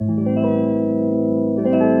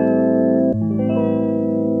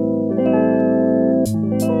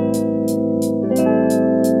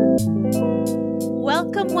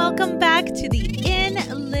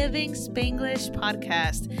Spanglish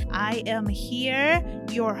podcast. I am here,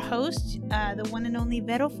 your host, the one and only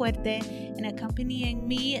Vero Fuerte, and accompanying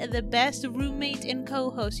me, the best roommate and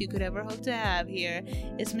co-host you could ever hope to have here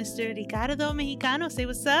is Mr. Ricardo Mexicano. Say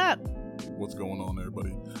what's up. What's going on,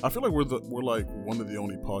 everybody? I feel like we're like one of the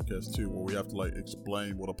only podcasts too where we have to like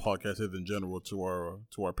explain what a podcast is in general to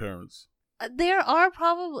our parents.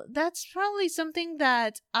 That's probably something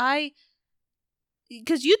that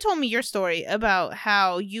because you told me your story about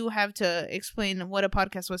how you have to explain what a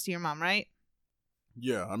podcast was to your mom, right?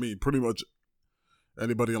 Yeah, I mean, pretty much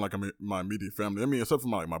anybody in like my immediate family. I mean, except for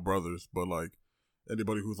my brothers, but like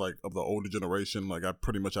anybody who's like of the older generation, like I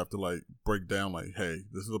pretty much have to like break down like, hey,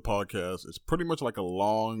 this is a podcast. It's pretty much like a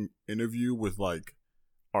long interview with like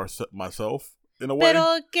myself in a way.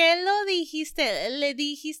 Pero ¿qué lo dijiste? Le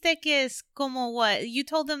dijiste que es como what? You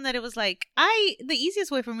told them that it was like the easiest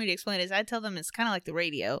way for me to explain it is I tell them it's kind of like the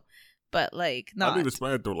radio, but like not. I didn't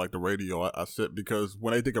explain it to like the radio. I said because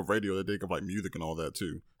when they think of radio, they think of like music and all that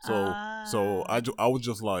too. So I was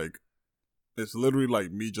just like, it's literally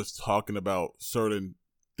like me just talking about certain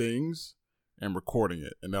things and recording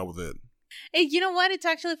it, and that was it. Hey, you know what? It's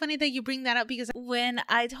actually funny that you bring that up because when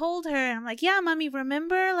I told her, I'm like, yeah, mommy,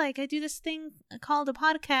 remember? Like, I do this thing called a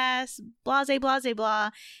podcast, blase, blase,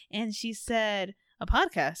 blah. And she said, a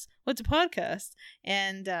podcast? What's a podcast?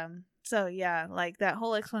 And so, yeah, like that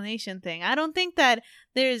whole explanation thing. I don't think that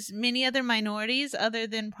there's many other minorities other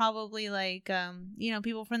than probably like,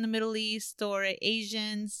 people from the Middle East or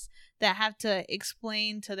Asians that have to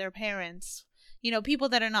explain to their parents, people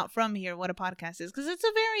that are not from here, what a podcast is. Because it's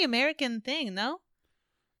a very American thing, no?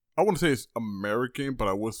 I wouldn't say it's American, but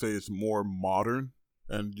I would say it's more modern.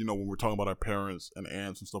 And, when we're talking about our parents and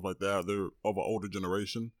aunts and stuff like that, they're of an older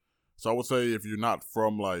generation. So I would say if you're not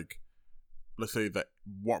from, like, let's say that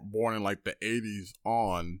weren't born in, like, the 80s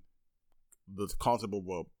on, the concept of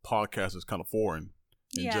a podcast is kind of foreign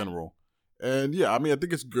in general. And, yeah, I mean, I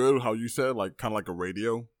think it's good how you said, like, kind of like a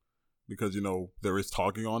radio. Because, there is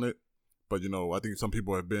talking on it. But, I think some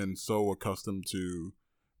people have been so accustomed to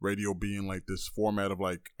radio being like this format of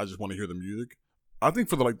like, I just want to hear the music. I think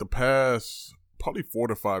for the past probably 4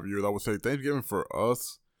 to 5 years, I would say Thanksgiving for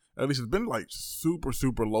us, at least it's been like super,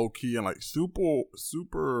 super low key and like super,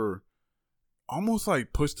 super almost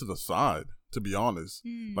like pushed to the side, to be honest.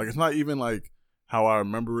 Like it's not even like how I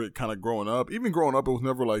remember it kind of growing up. Even growing up, it was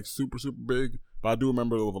never like super, super big. But I do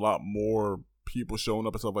remember there was a lot more people showing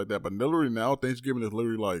up and stuff like that. But literally now, Thanksgiving is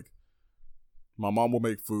literally like, my mom will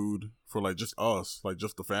make food for like just us, like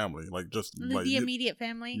just the family, like just like the immediate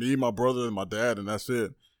family. Me, my brother, and my dad, and that's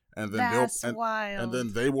it. And then that's wild. And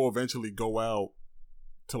then they will eventually go out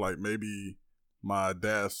to like maybe my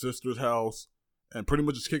dad's sister's house and pretty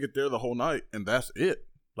much just kick it there the whole night, and that's it.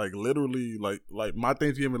 Like literally, like my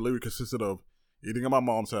Thanksgiving literally consisted of eating at my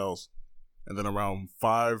mom's house, and then around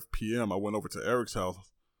 5 p.m. I went over to Eric's house.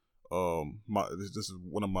 This is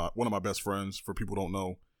one of my best friends. For people who don't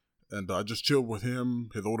know. And I just chilled with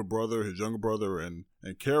him, his older brother, his younger brother, and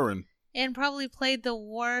Karen. And probably played the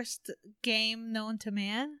worst game known to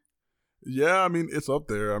man. Yeah, I mean, it's up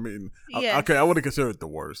there. I mean, yes. I wouldn't consider it the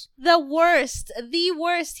worst. The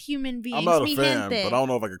worst human beings. I'm not a fan, but I don't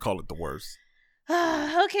know if I could call it the worst.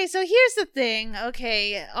 Okay, so here's the thing.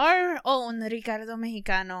 Okay, our own Ricardo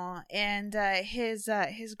Mexicano and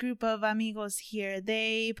his group of amigos here,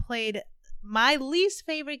 they played my least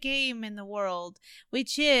favorite game in the world,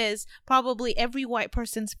 which is probably every white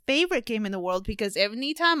person's favorite game in the world, because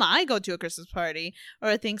anytime I go to a Christmas party or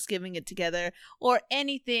a Thanksgiving get together or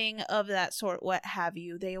anything of that sort, what have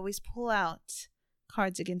you, they always pull out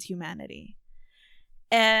Cards Against Humanity.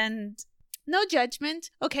 And no judgment.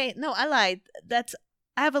 Okay, no, I lied.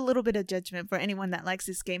 I have a little bit of judgment for anyone that likes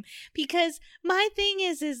this game, because my thing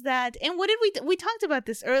is that, and what did we talked about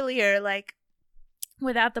this earlier, like,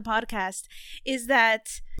 without the podcast, is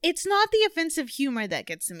that it's not the offensive humor that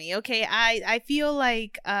gets to me. Okay, I feel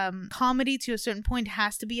like comedy to a certain point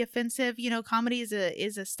has to be offensive. Comedy is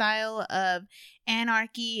a style of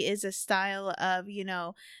anarchy, is a style of,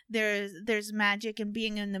 there's magic in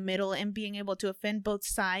being in the middle and being able to offend both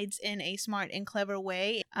sides in a smart and clever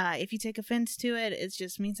way. If you take offense to it, it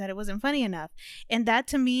just means that it wasn't funny enough. And that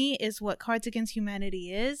to me is what Cards Against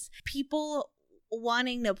Humanity is. People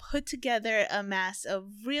wanting to put together a mass of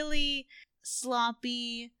really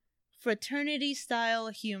sloppy, fraternity style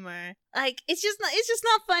humor. Like it's just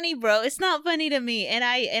not funny, bro. It's not funny to me. And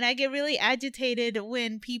I get really agitated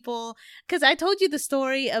when people, cuz I told you the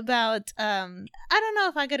story about I don't know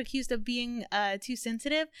if I got accused of being too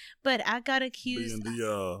sensitive, but I got accused being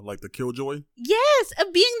the like the killjoy. Yes,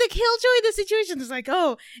 being the killjoy of the situation. Is like,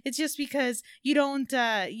 oh, it's just because you don't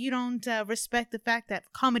respect the fact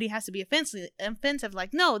that comedy has to be offensive.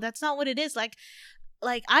 Like, no, that's not what it is. Like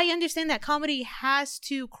I understand that comedy has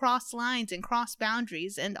to cross lines and cross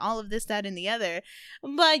boundaries and all of this, that, and the other,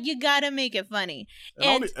 but you gotta make it funny.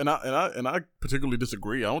 And I particularly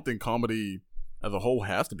disagree. I don't think comedy as a whole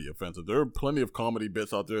has to be offensive. There are plenty of comedy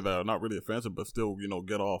bits out there that are not really offensive, but still,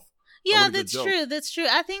 get off. Yeah, that's true. That's true.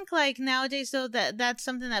 I think like nowadays, though, that's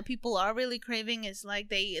something that people are really craving is like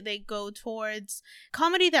they go towards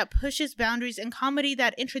comedy that pushes boundaries and comedy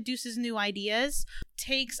that introduces new ideas,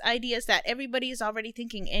 takes ideas that everybody is already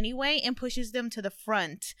thinking anyway and pushes them to the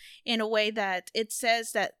front in a way that it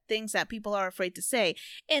says that things that people are afraid to say.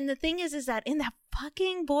 And the thing is that in that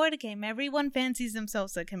fucking board game, everyone fancies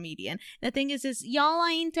themselves a comedian. The thing is y'all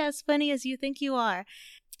ain't as funny as you think you are.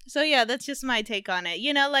 So yeah, that's just my take on it.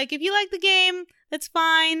 Like if you like the game, that's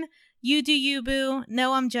fine. You do you, boo.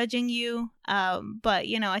 No, I'm judging you. But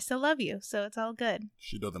I still love you, so it's all good.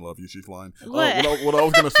 She doesn't love you. She's lying. What? What I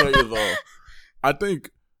was gonna say is, I think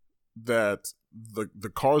that the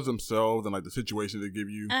cards themselves and like the situations they give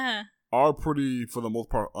you are pretty, for the most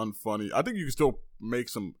part, unfunny. I think you can still make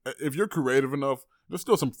some, if you're creative enough. There's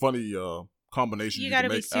still some funny combinations. You gotta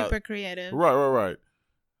be super creative. Right.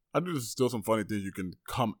 I think there's still some funny things you can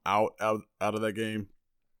come out of that game.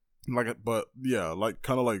 But yeah, like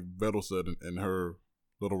kind of like Vettel said in her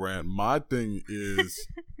little rant. My thing is,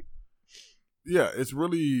 yeah, it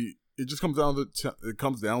just comes down to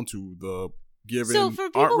the giving. So for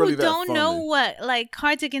people who don't know what like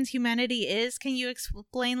Cards Against Humanity is, can you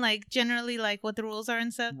explain like generally like what the rules are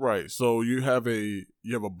and stuff? Right. So you have a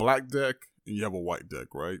black deck and you have a white deck,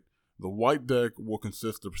 right? The white deck will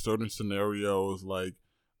consist of certain scenarios like,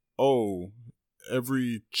 oh,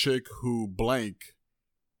 every chick who blank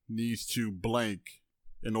needs to blank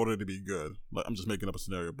in order to be good. Like, I'm just making up a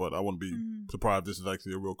scenario, but I wouldn't be surprised if this is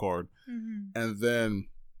actually a real card. Mm-hmm. And then,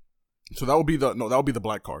 so that would be the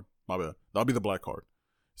black card. My bad. That would be the black card.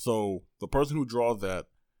 So the person who draws that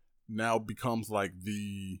now becomes like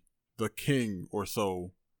the king or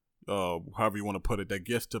so, however you want to put it, that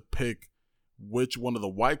gets to pick which one of the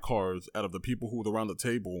white cards out of the people who are around the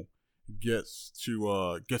table gets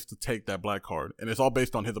to take that black card, and it's all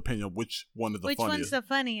based on his opinion of which one is the funniest. Which one's the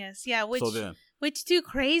funniest? Yeah. Which two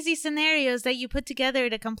crazy scenarios that you put together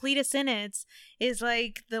to complete a sentence is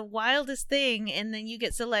like the wildest thing, and then you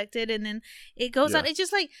get selected, and then it goes on. It's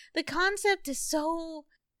just like the concept is so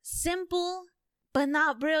simple, but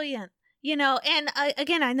not brilliant. And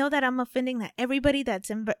again, I know that I'm offending that everybody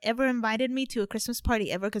that's ever invited me to a Christmas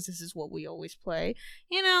party ever, because this is what we always play,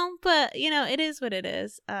 but it is what it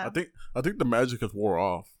is. I think the magic has wore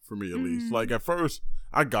off for me, at least. Like at first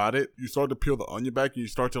I got it. You start to peel the onion back and you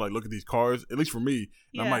start to like look at these cards, at least for me.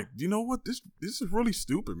 And I'm like, you know what? This is really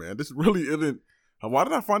stupid, man. This really isn't. Why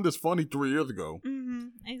did I find this funny 3 years ago? Mm-hmm,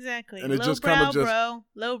 exactly. And it just kind of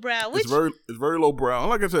lowbrow. It's very lowbrow. And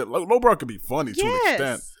like I said, lowbrow can be funny to an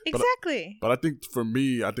extent. Exactly. But I think for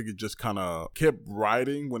me, I think it just kind of kept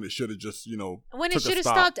riding when it should have just, when it should have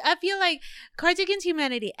stopped. I feel like Cards Against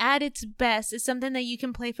Humanity at its best is something that you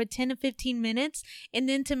can play for 10 to 15 minutes. And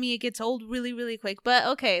then to me, it gets old really, really quick. But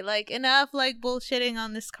okay, like enough like bullshitting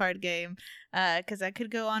on this card game. Because I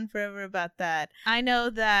could go on forever about that. I know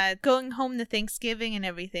that going home to Thanksgiving and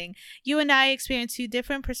everything, you and I experience two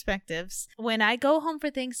different perspectives. When I go home for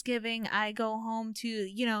Thanksgiving, I go home to,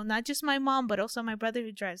 not just my mom, but also my brother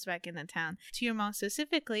who drives back in the town. To your mom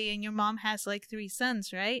specifically, and your mom has like 3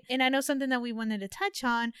 sons, right? And I know something that we wanted to touch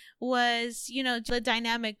on was, the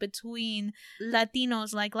dynamic between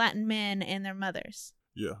Latinos, like Latin men, and their mothers.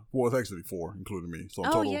 Yeah. Well, it's actually 4, including me. So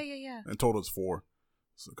in total, yeah. In total, it's 4.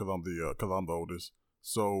 Because I'm the oldest.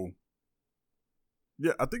 So,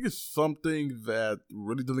 yeah, I think it's something that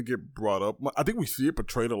really doesn't get brought up. I think we see it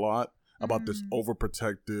portrayed a lot about this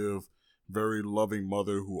overprotective, very loving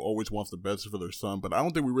mother who always wants the best for their son. But I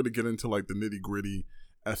don't think we really get into like the nitty gritty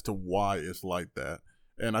as to why it's like that.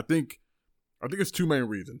 And I think it's 2 main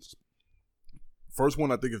reasons. First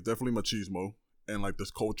one, I think, is definitely machismo and like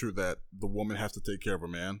this culture that the woman has to take care of a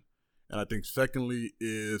man. And I think secondly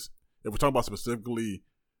is, if we're talking about specifically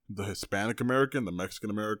the Hispanic American, the Mexican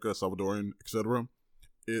American, Salvadoran, etc.,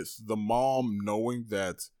 it's the mom knowing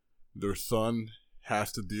that their son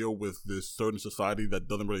has to deal with this certain society that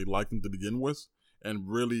doesn't really like them to begin with, and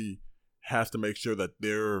really has to make sure that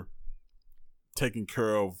they're taking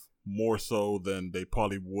care of more so than they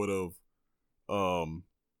probably would have,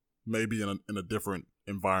 maybe in a different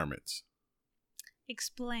environment.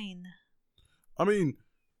 Explain. I mean,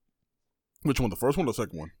 which one? The first one or the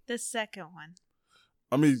second one? The second one.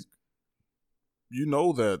 I mean,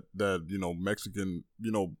 that Mexican,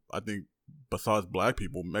 I think besides black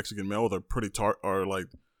people, Mexican males are are like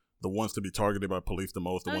the ones to be targeted by police the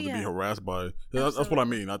most, the ones to be harassed by. That's what I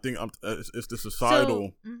mean. I think it's the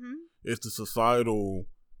societal, it's the societal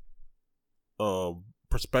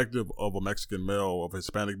perspective of a Mexican male, of a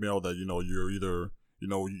Hispanic male, that you're either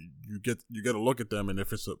you get to look at them, and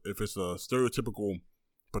if it's a stereotypical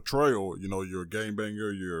portrayal, you're a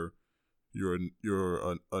gangbanger, you're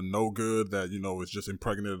a no good that is just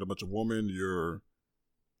impregnated a bunch of women,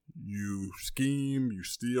 you scheme, you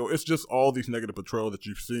steal. It's just all these negative portrayal that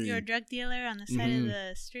you've seen. You're a drug dealer on the side of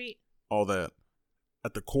the street. All that.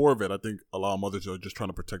 At the core of it, I think a lot of mothers are just trying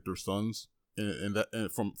to protect their sons, and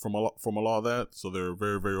from a lot of that. So they're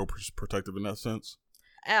very, very protective in that sense.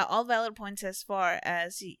 All valid points as far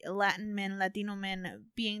as Latin men, Latino men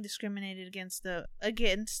being discriminated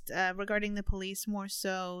against regarding the police more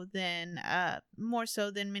so than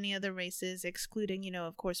many other races, excluding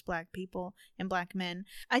of course black people and black men.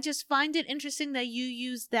 I just find it interesting that you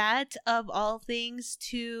use that of all things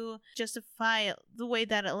to justify the way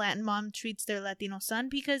that a Latin mom treats their Latino son,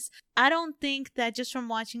 because I don't think that just from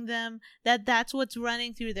watching them that's what's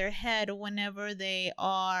running through their head whenever they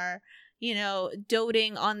are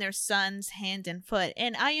doting on their son's hand and foot.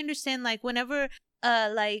 And I understand, like, whenever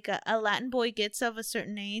a Latin boy gets of a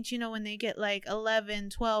certain age, when they get like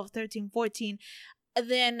 11, 12, 13, 14,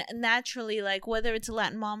 then naturally, like, whether it's a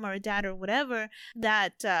Latin mom or a dad or whatever,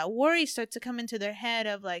 that worries start to come into their head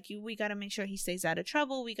of like, we got to make sure he stays out of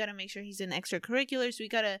trouble. We got to make sure he's in extracurriculars. We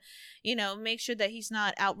got to, make sure that he's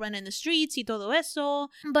not out running the streets y todo eso.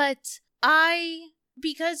 But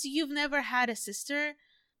because you've never had a sister,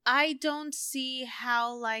 I don't see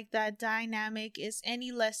how like that dynamic is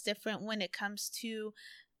any less different when it comes to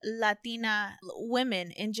Latina women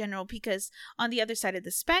in general, because on the other side of the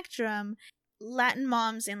spectrum, Latin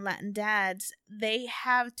moms and Latin dads, they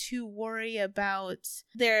have to worry about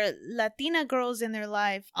their Latina girls in their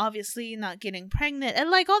life obviously not getting pregnant,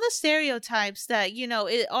 and like all the stereotypes that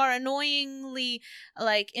are annoyingly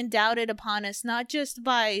like endowed upon us, not just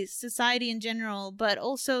by society in general but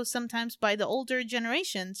also sometimes by the older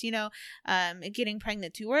generations, getting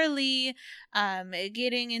pregnant too early,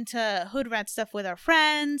 getting into hood rat stuff with our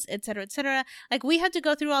friends, etc., etc. Like, we have to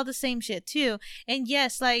go through all the same shit too. And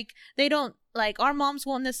yes, like, they don't, like, our moms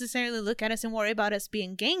won't necessarily look at us and worry about us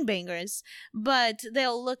being gangbangers, but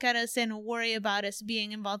they'll look at us and worry about us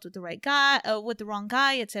being involved with the right guy, with the wrong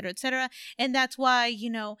guy, etc., etc. And that's why,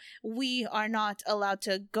 we are not allowed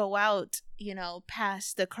to go out,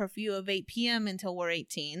 past the curfew of 8 p.m. until we're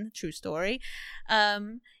 18. True story.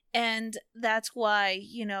 And that's why,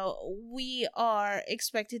 we are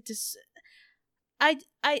expected to...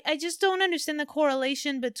 I just don't understand the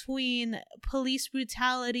correlation between police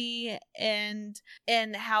brutality and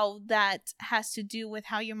how that has to do with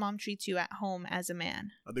how your mom treats you at home as a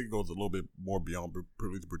man. I think it goes a little bit more beyond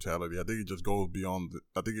police brutality. I think it just goes beyond.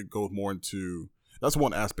 I think it goes more into. That's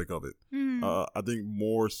one aspect of it. I think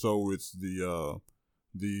more so it's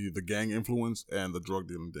the gang influence and the drug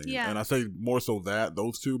dealing thing. Yeah. And I say more so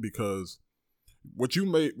those two, because what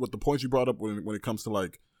the points you brought up when it comes to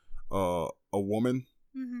like a woman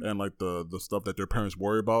and like the stuff that their parents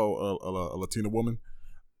worry about, a Latina woman,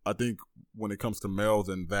 I think when it comes to males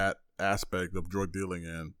and that aspect of drug dealing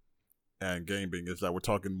and gang-banging, is that we're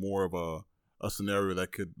talking more of a scenario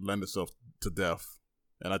that could lend itself to death.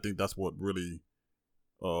 And I think that's what really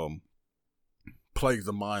plagues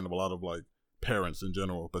the mind of a lot of like parents in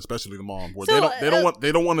general, but especially the mom, where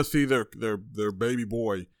they don't want to see their baby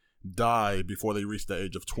boy die before they reach the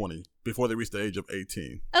age of 20, before they reach the age of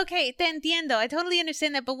 18. Okay, te entiendo. I totally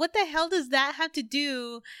understand that. But what the hell does that have to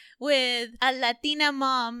do with a Latina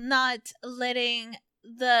mom not letting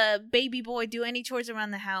the baby boy do any chores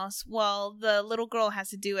around the house while the little girl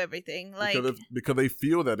has to do everything? Like, because they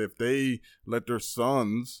feel that if they let their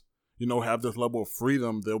sons, have this level of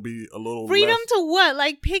freedom, there'll be a little freedom less... to what?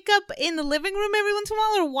 Like, pick up in the living room every once in a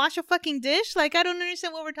while, or wash a fucking dish? Like, I don't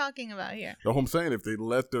understand what we're talking about here. That's what I'm saying. If they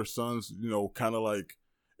let their sons, kind of like,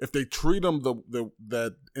 if they treat them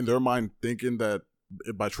that in their mind, thinking that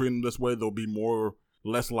by treating them this way, they'll be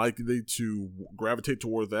less likely to gravitate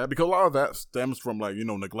towards that, because a lot of that stems from like,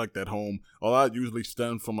 neglect at home. A lot usually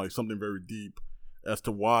stems from like something very deep as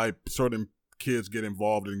to why certain kids get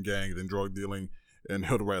involved in gangs and drug dealing and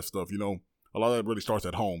hood rat stuff. A lot of that really starts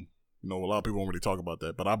at home. A lot of people don't really talk about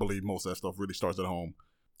that, but I believe most of that stuff really starts at home.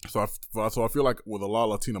 So I feel like with a lot of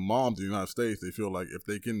Latina moms in the United States, they feel like if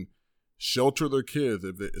they can shelter their kids,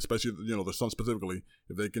 especially their son specifically,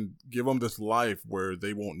 if they can give them this life where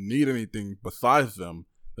they won't need anything besides them,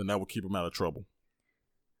 then that will keep them out of trouble.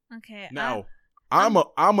 Okay. Now, I'm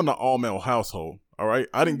in an all male household. All right,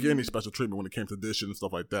 I didn't get any special treatment when it came to dishes and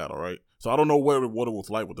stuff like that. All right, so I don't know what it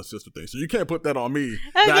was like with the sister thing. So you can't put that on me.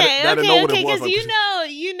 Okay, because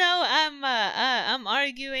you know, I'm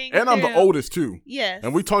arguing, and I'm the oldest too. Yes,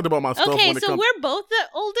 and we talked about my stuff. Okay, so we're both the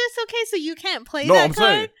oldest. Okay, so you can't play no, that I'm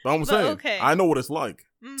card. I'm saying, okay. I know what it's like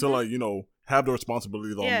to have the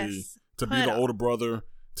responsibilities on me, to be the older brother,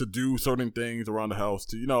 to do certain things around the house,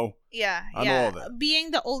 to I know all that.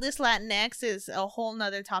 Being the oldest Latinx is a whole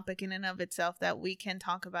nother topic in and of itself that we can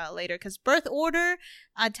talk about later, because birth order,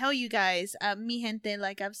 I tell you guys, mi gente,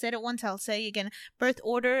 like I've said it once, I'll say again, birth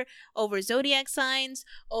order over zodiac signs,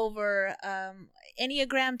 over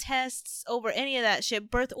Enneagram tests, over any of that shit,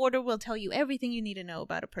 birth order will tell you everything you need to know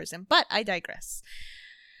about a person. But I digress.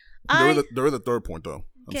 There is a third point though.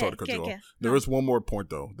 I'm sorry to cut you off. There is one more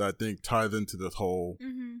point though that I think ties into this whole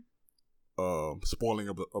spoiling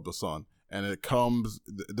of the son, and it comes.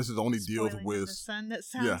 This is only deals with the son. That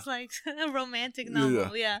sounds like a romantic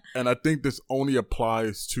novel. Yeah. And I think this only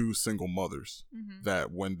applies to single mothers.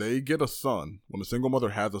 That when they get a son, when a single mother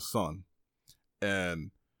has a son,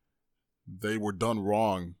 and they were done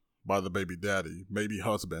wrong by the baby daddy, maybe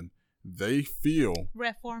husband, they feel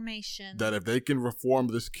reformation, that if they can reform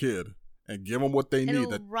this kid and give them what they need,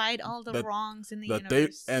 that right all the wrongs in the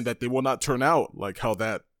universe, and that they will not turn out like how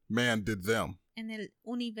that man did them in el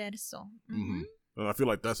universo. And I feel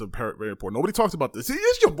like that's very important. Nobody talks about this. See,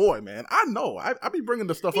 it's your boy, man. I know. I be bringing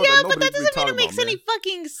the stuff up. Yeah, that but that doesn't mean it makes any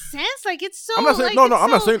fucking sense. Like, it's so. I'm not saying.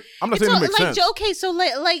 I'm not saying it makes sense. Okay, so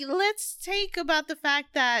let's take about the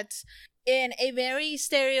fact that in a very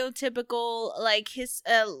stereotypical, like, his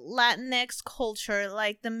Latinx culture,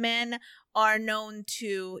 like, the men are known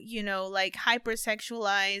to, like,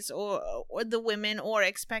 hypersexualize or the women, or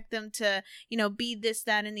expect them to, be this,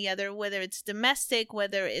 that, and the other, whether it's domestic,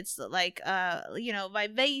 whether it's like,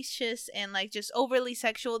 vivacious and like just overly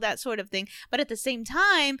sexual, that sort of thing. But at the same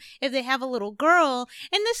time, if they have a little girl,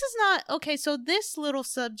 and this is not, okay, so this little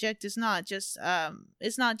subject is not just,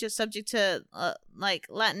 it's not just subject to, like,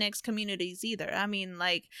 Latinx communities either. I mean,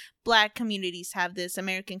 like, Black communities have this,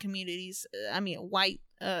 American communities, white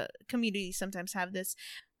communities sometimes have this.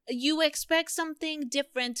 You expect something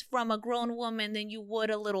different from a grown woman than you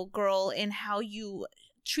would a little girl, in how you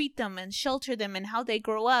treat them and shelter them, and how they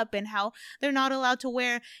grow up, and how they're not allowed to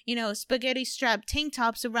wear, spaghetti strap tank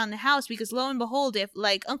tops around the house, because lo and behold, if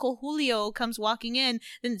like Uncle Julio comes walking in,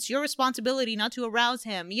 then it's your responsibility not to arouse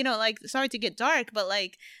him. Like, sorry to get dark, but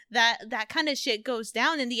like that kind of shit goes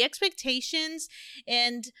down, and the expectations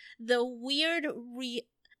and the weird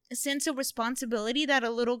sense of responsibility that a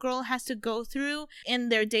little girl has to go through in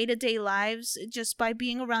their day-to-day lives just by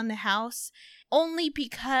being around the house, only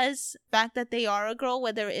because the fact that they are a girl,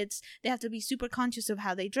 whether it's they have to be super conscious of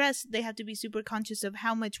how they dress, they have to be super conscious of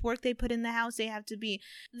how much work they put in the house, they have to be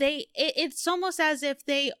it's almost as if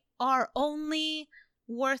they are only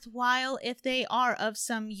worthwhile if they are of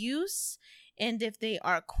some use, and if they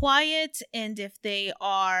are quiet, and if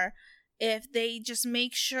they just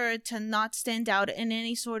make sure to not stand out in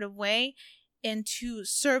any sort of way, and to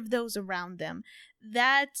serve those around them.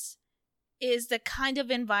 That is the kind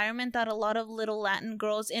of environment that a lot of little Latin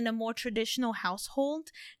girls in a more traditional household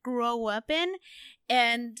grow up in.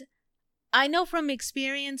 And I know from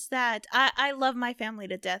experience that I love my family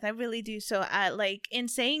to death. I really do. So in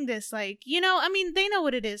saying this, they know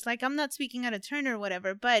what it is. Like, I'm not speaking out of turn or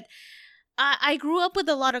whatever, but I grew up with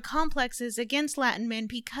a lot of complexes against Latin men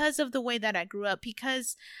because of the way that I grew up,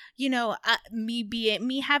 because,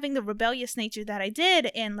 me having the rebellious nature that I did,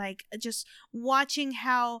 and like just watching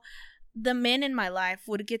how the men in my life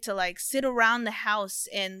would get to like sit around the house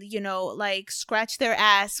and, like scratch their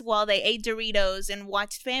ass while they ate Doritos and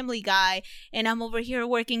watched Family Guy. And I'm over here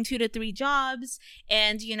working 2 to 3 jobs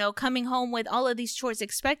and, coming home with all of these chores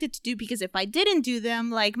expected to do, because if I didn't do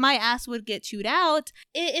them, like, my ass would get chewed out.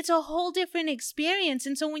 It's a whole different experience.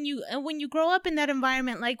 And so when you grow up in that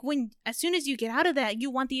environment, like, as soon as you get out of that,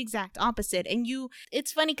 you want the exact opposite. And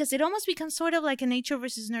it's funny because it almost becomes sort of like a nature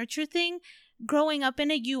versus nurture thing. Growing up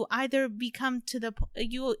in it, you either come to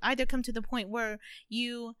the point where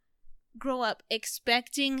you grow up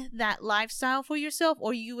expecting that lifestyle for yourself,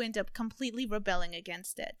 or you end up completely rebelling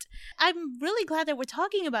against it. I'm really glad that we're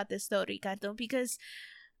talking about this though, Ricardo, because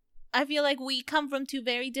I feel like we come from 2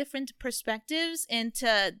 very different perspectives, and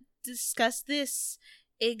to discuss this,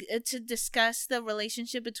 to discuss the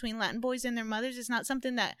relationship between Latin boys and their mothers is not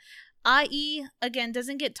something that i.e., again,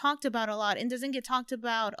 doesn't get talked about a lot, and doesn't get talked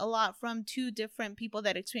about a lot from two different people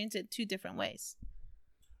that experience it two different ways.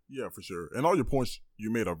 Yeah, for sure. And all your points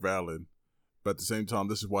you made are valid. But at the same time,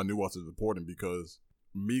 this is why nuance is important, because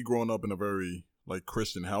me growing up in a very like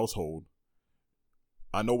Christian household,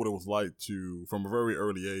 I know what it was like to, from a very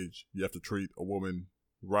early age, you have to treat a woman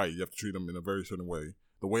right. You have to treat them in a very certain way.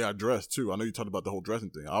 The way I dressed too. I know you talked about the whole dressing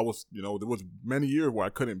thing. I was, there was many years where I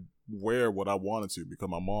couldn't wear what I wanted to because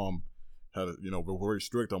my mom had, been very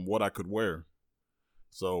strict on what I could wear.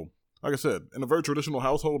 So, like I said, in a very traditional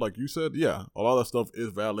household, like you said, yeah, a lot of that stuff is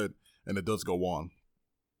valid and it does go on.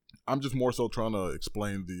 I'm just more so trying to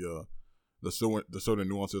explain the certain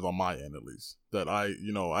nuances on my end, at least, that I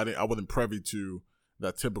wasn't privy to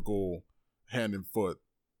that typical hand and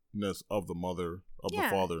footness of the mother, of the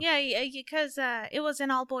father. Yeah, because it was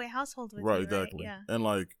an all-boy household with right, you, right? exactly. Yeah. And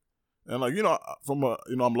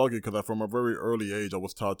I'm lucky because from a very early age, I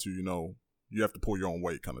was taught to, you have to pull your own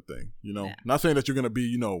weight kind of thing, Yeah. Not saying that you're going to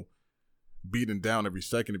be, beaten down every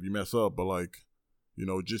second if you mess up, but like,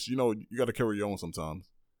 just, you got to carry your own sometimes.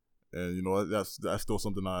 And, that's still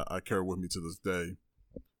something I carry with me to this day.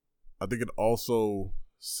 I think it also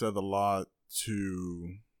said a lot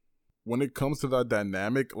to, when it comes to that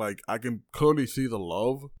dynamic, like, I can clearly see the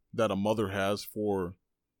love that a mother has for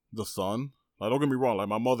the son. Like, don't get me wrong, like,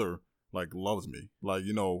 my mother, like, loves me. Like,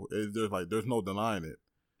 there's no denying it.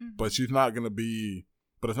 Mm-hmm. But it's not going to be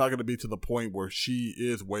to the point where she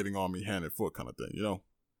is waiting on me hand and foot kind of thing,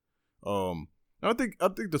 And I think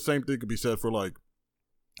the same thing could be said for, like,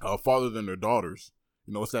 fathers and their daughters.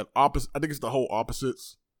 It's that opposite. I think it's the whole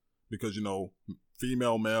opposites, because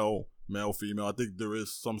female, male, female. I think there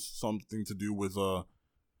is something to do with a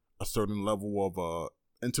certain level of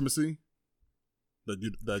intimacy when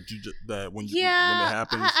it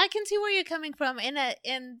happens. I can see where you're coming from, and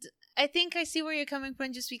I think I see where you're coming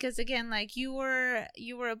from, just because, again, like, you were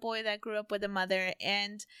a boy that grew up with a mother,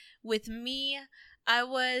 and with me, I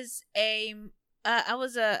was a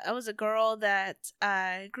girl that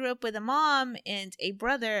grew up with a mom and a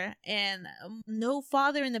brother and no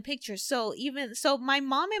father in the picture. So my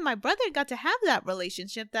mom and my brother got to have that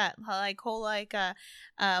relationship, that whole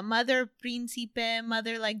mother principe,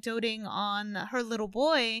 mother like doting on her little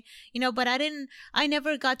boy, but I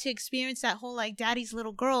never got to experience that whole like daddy's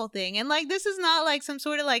little girl thing. And like, this is not like some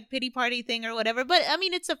sort of like pity party thing or whatever, but I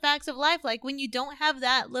mean, it's the facts of life. Like, when you don't have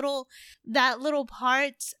that little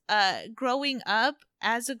part growing up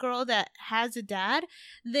as a girl that has a dad,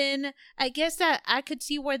 then I guess that I could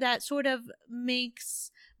see where that sort of makes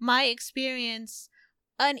my experience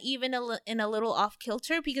uneven and a little off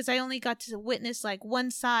kilter, because I only got to witness like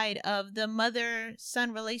one side of the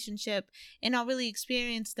mother-son relationship and not really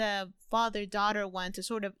experience the father-daughter one to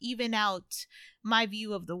sort of even out my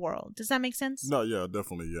view of the world. Does that make sense? No, yeah,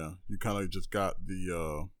 definitely, yeah. You kind of just got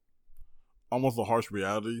the almost a harsh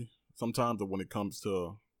reality sometimes that when it comes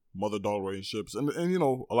to mother-daughter relationships, and a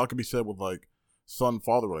lot can be said with like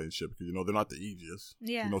son-father relationships, because they're not the easiest,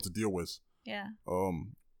 to deal with. Yeah.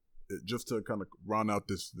 Just to kind of round out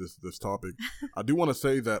this topic, I do want to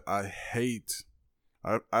say that I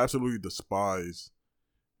absolutely despise,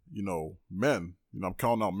 men. I'm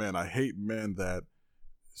calling out men. I hate men that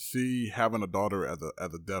see having a daughter as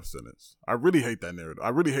a death sentence. I really hate that narrative. I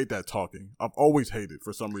really hate that talking. I've always hated it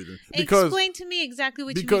for some reason. Explain to me exactly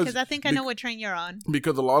what you mean, because I think I know what train you're on.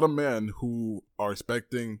 Because a lot of men who are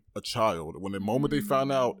expecting a child, when the moment they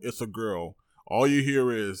find out it's a girl, all you hear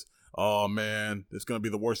is, "Oh man, it's gonna be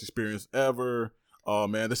the worst experience ever. Oh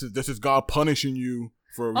man, this is God punishing you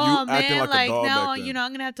for acting like a dog now, back then.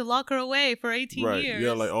 I'm gonna have to lock her away for 18 right. years.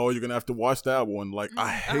 Yeah, like, oh, you're gonna have to watch that one. Like, I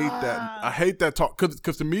hate that. I hate that talk,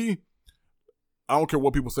 because to me, I don't care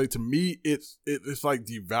what people say. To me, it's like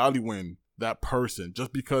devaluing that person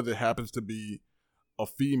just because it happens to be a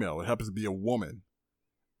female. It happens to be a woman.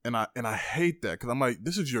 And I hate that, because I'm like,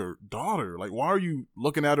 this is your daughter. Like, why are you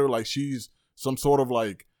looking at her like she's some sort of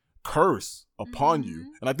like curse upon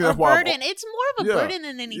you? And I think that's why burden. It's more of a burden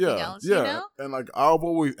than anything else. And like,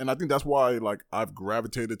 and I think that's why like I've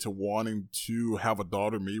gravitated to wanting to have a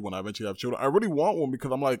daughter. Me, when I eventually have children, I really want one,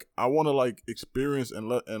 because I'm like, I want to like experience and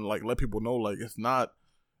let people know, like, it's not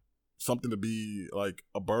something to be like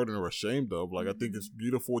a burden or ashamed of. Like, I think it's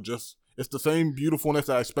beautiful. Just, it's the same beautifulness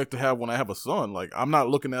that I expect to have when I have a son. Like, I'm not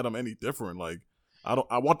looking at them any different. Like,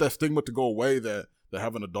 I want that stigma to go away that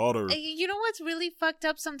having a daughter. You know what's really fucked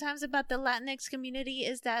up sometimes about the Latinx community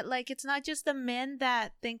is that, like, it's not just the men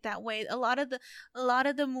that think that way. A lot of the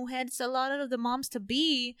mujeres, a lot of the moms to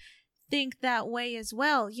be think that way as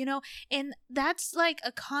well, and that's like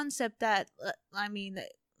a concept that, I mean,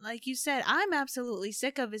 like you said, I'm absolutely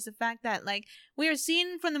sick of is the fact that like we are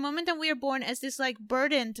seen from the moment that we are born as this like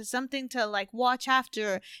burden to something to like watch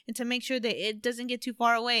after and to make sure that it doesn't get too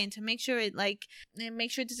far away and to make sure it like and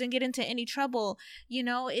make sure it doesn't get into any trouble. You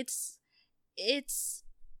know, it's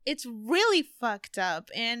really fucked up.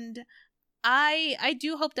 And I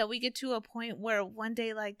do hope that we get to a point where one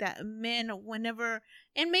day like that men whenever,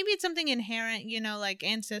 and maybe it's something inherent, you know, like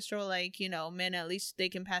ancestral, like, you know, men at least they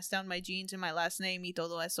can pass down my genes and my last name y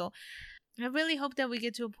todo eso. I really hope that we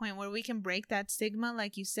get to a point where we can break that stigma,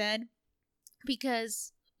 like you said,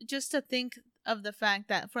 because just to think of the fact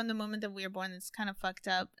that from the moment that we were born, it's kind of fucked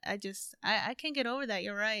up. I can't get over that.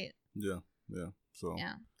 You're right. Yeah. So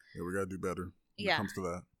yeah, we gotta do better when it comes to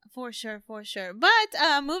that. For sure.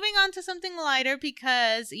 But moving on to something lighter,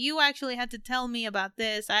 because you actually had to tell me about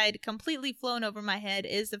this. I had completely flown over my head,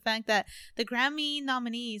 is the fact that the Grammy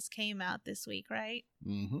nominees came out this week, right?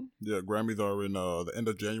 Mm-hmm. Yeah, Grammys are in the end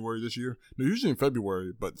of January this year. They're usually in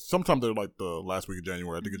February, but sometimes they're like the last week of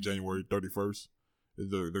January. I think it's January 31st.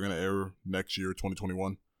 They're going to air next year,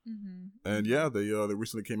 2021. Mm-hmm. And yeah, they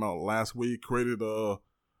recently came out last week, created a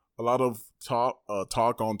lot of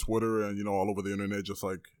talk on Twitter and, you know, all over the internet, just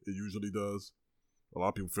like it usually does. A lot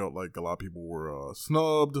of people felt like a lot of people were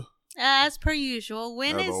snubbed. As per usual.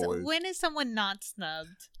 When is someone not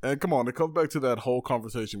snubbed? And come on, it comes back to that whole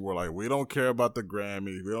conversation where, like, we don't care about the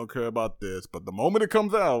Grammys, we don't care about this, but the moment it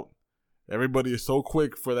comes out, everybody is so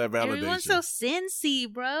quick for that validation. Everyone's so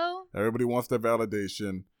cincy, bro. Everybody wants that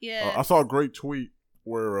validation. Yeah. I saw a great tweet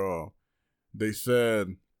where they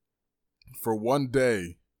said, for one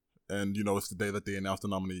day, and, you know, it's the day that they announced the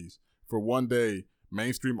nominees. For one day,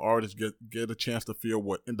 mainstream artists get a chance to feel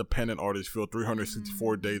what independent artists feel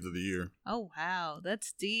 364 days of the year. Oh, wow.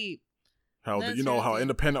 That's deep. How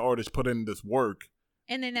independent artists put in this work.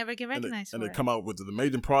 And they never get recognized and they come out with the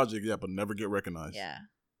amazing project, but never get recognized. Yeah.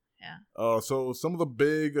 So some of the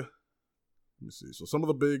big... Let me see. So some of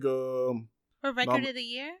the big... For Record of the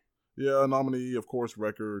Year? Yeah, nominee, of course,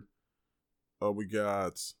 Record. We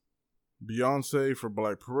got... Beyonce for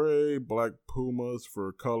Black Parade, Black Pumas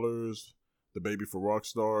for Colors, DaBaby for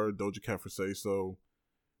Rockstar, Doja Cat for Say So,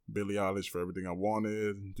 Billie Eilish for Everything I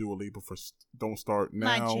Wanted, Dua Lipa for Don't Start Now.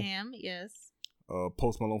 My jam, yes.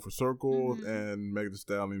 Post Malone for Circle, and Megan Thee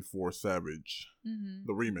Stallion for Savage. Mm-hmm.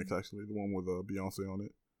 The remix, actually, the one with Beyonce on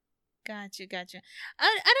it. Gotcha.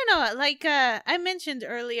 I don't know, like I mentioned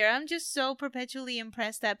earlier, I'm just so perpetually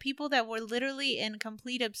impressed that people that were literally in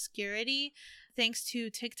complete obscurity thanks to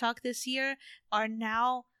TikTok this year are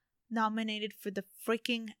now nominated for the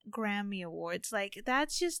freaking Grammy Awards. Like,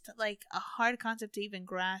 that's just like a hard concept to even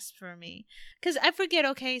grasp for me, because I forget.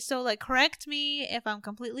 Okay, so like, correct me if I'm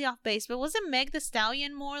completely off base, but wasn't Meg Thee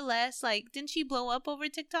Stallion more or less like, didn't she blow up over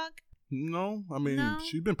TikTok? No, I mean,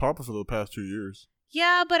 she's been popular for the past 2 years.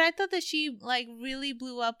 Yeah, but I thought that she like really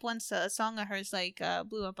blew up once a song of hers like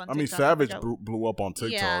blew up on TikTok. I mean, Savage blew up on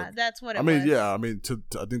TikTok. Yeah, that's what it was. I mean,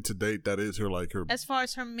 I think to date that is her as far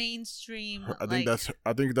as her mainstream. I think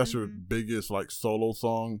that's her biggest like solo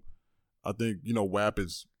song. I think, you know, WAP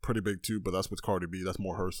is pretty big too, but that's with Cardi B. That's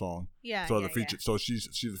more her song. Yeah. So so she's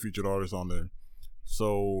a featured artist on there.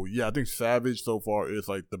 So yeah, I think Savage so far is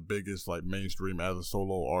like the biggest like mainstream as a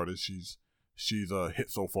solo artist. She's hit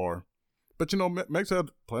so far. But, you know, Meg's had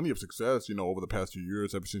plenty of success, you know, over the past few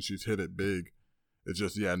years, ever since she's hit it big. It's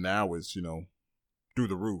just, now it's, you know, through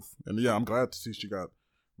the roof. And, I'm glad to see she got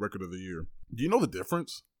Record of the Year. Do you know the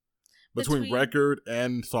difference between Record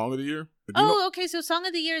and Song of the Year? Okay. So Song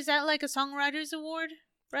of the Year, is that like a Songwriters Award,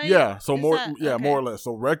 right? Yeah. So more or less.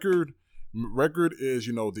 So Record is,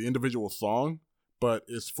 you know, the individual song, but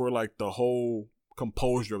it's for like the whole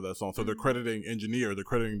composure of that song. So they're crediting engineer, they're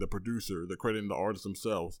crediting the producer, they're crediting the artist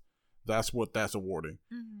themselves. That's what that's awarding.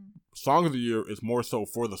 Mm-hmm. Song of the Year is more so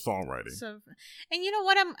for the songwriting. So, and you know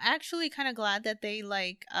what? I'm actually kind of glad that they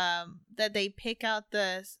that they pick out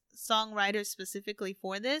the songwriters specifically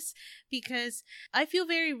for this, because I feel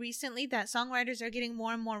very recently that songwriters are getting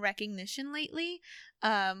more and more recognition lately.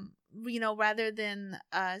 You know, rather than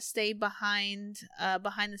stay behind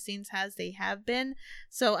the scenes as they have been.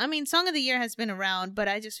 So, I mean, Song of the Year has been around, but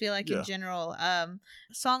I just feel like in general,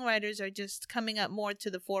 songwriters are just coming up more to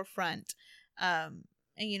the forefront, and,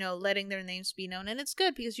 you know, letting their names be known. And it's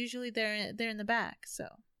good because usually they're in the back. So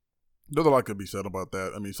there's a lot could be said about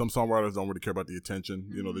that. I mean, some songwriters don't really care about the attention.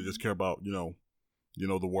 You know, they just care about, you know,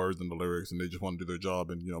 the words and the lyrics, and they just want to do their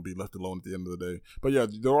job and, you know, be left alone at the end of the day. But yeah,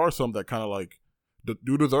 there are some that kind of like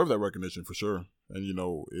do deserve that recognition for sure. And, you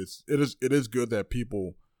know, it is good that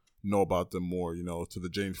people know about them more, you know, to the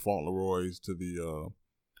James Fauntleroys, to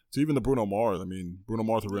even the Bruno Mars. I mean, Bruno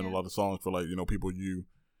Mars has written a lot of songs for, like, you know, people you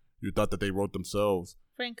you thought that they wrote themselves.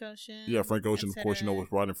 Frank Ocean. Yeah, Frank Ocean, of course, was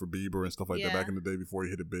writing for Bieber and stuff like that back in the day before he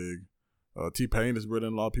hit it big. T-Pain has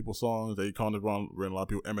written a lot of people's songs. Akon has written a lot of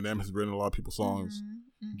people. Eminem has written a lot of people's songs.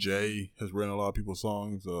 Jay has written a lot of people's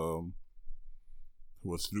songs. Snoop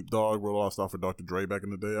Dogg wrote a lot of stuff for Dr. Dre back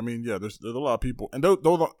in the day. I mean, yeah, there's a lot of people. And those a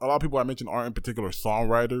lot of people I mentioned aren't in particular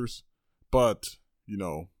songwriters. But,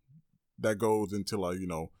 that goes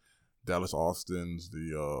into Dallas Austin's,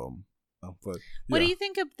 What do you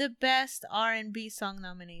think of the best R&B song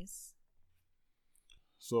nominees?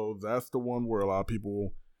 So that's the one where a lot of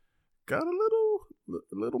people got a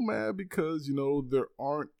little mad because there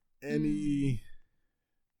aren't any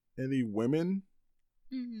women.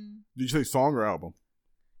 Mm-hmm. Did you say song or album?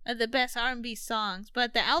 The best R&B songs,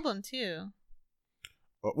 but the album too.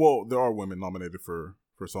 Well, there are women nominated for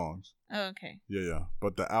songs. Oh, okay. Yeah,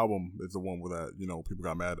 but the album is the one where that people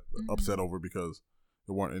got mad, upset over because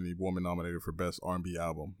there weren't any women nominated for best R&B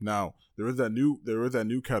album. Now there is that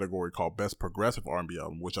new category called best progressive R&B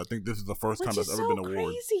album, which I think this is the first time that's ever been awarded.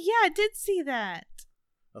 Crazy. Yeah, I did see that.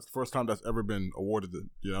 That's the first time that's ever been awarded.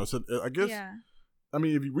 So I guess. Yeah. I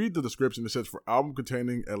mean, if you read the description, it says for album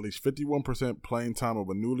containing at least 51% playing time of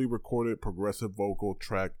a newly recorded progressive vocal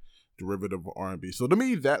track derivative of R&B. So to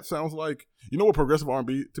me, that sounds like what progressive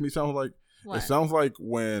R&B to me sounds like. What? It sounds like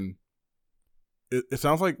when. It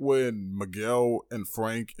sounds like when Miguel and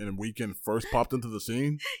Frank and Weeknd first popped into the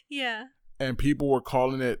scene. Yeah. And people were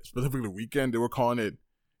calling it, specifically Weeknd, they were calling it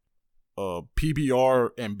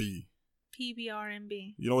PBR&B.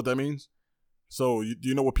 PBR&B. You know what that means? So, do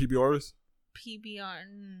you know what PBR is? PBR.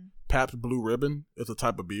 Pabst Blue Ribbon. It's a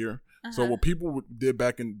type of beer. Uh-huh. So, what people did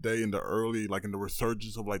back in the day in the early, in the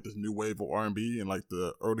resurgence of, this new wave of R&B in,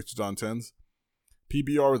 the early 2010s,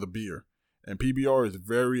 PBR is a beer. And PBR is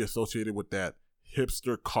very associated with that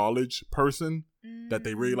hipster college person that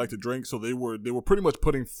they really like to drink. So they were pretty much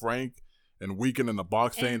putting Frank and Weeknd in the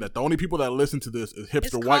box, saying that the only people that listen to this is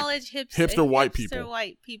hipster white people.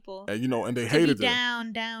 And and they hated it.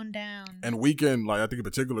 Down. And Weeknd, I think in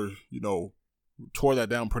particular, tore that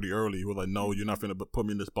down pretty early. He was like, "No, you're not gonna put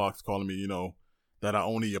me in this box, calling me, that I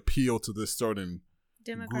only appeal to this certain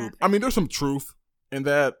group." I mean, there's some truth in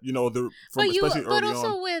that, but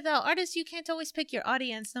also with artists, you can't always pick your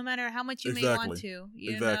audience, no matter how much you may want to.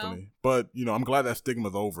 Exactly. But I'm glad that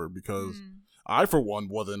stigma's over because I, for one,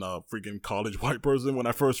 wasn't a freaking college white person when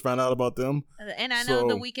I first found out about them. And I know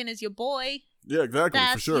The Weeknd is your boy. Yeah, exactly.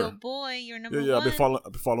 That's for sure. Your boy. You're number one. Yeah. I've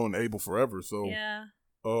been following Abel forever. So yeah.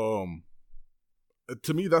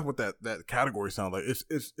 To me, that's what that category sounds like. It's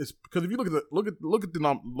because if you look at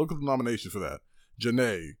the nominations for that,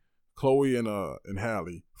 Janae, Chloe and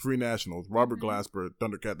Halle, Free Nationals, Robert Glasper,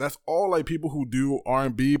 Thundercat. That's all people who do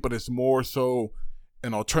R&B, but it's more so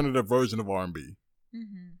an alternative version of R&B,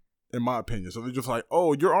 in my opinion. So they're just like,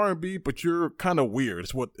 oh, you're R&B, but you're kind of weird.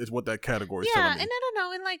 It's what that category is telling me. And I don't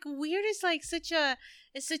know, and weird is weird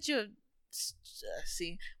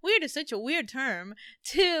is such a weird term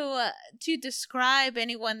to describe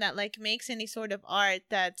anyone that makes any sort of art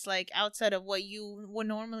that's outside of what you would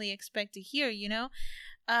normally expect to hear.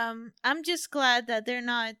 I'm just glad that they're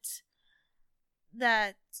not.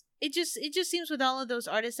 That it just seems with all of those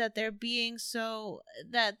artists that they're being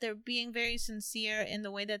very sincere in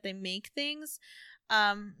the way that they make things,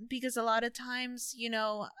 because a lot of times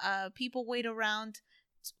people wait around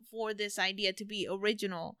for this idea to be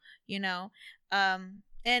original, and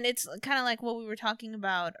it's kind of like what we were talking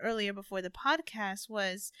about earlier before the podcast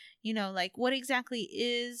was, what exactly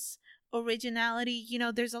is originality.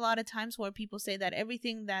 There's a lot of times where people say that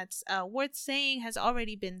everything that's worth saying has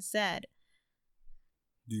already been said.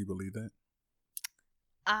 Do you believe that?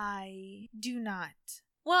 I do not.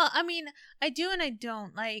 Well, I mean, I do and I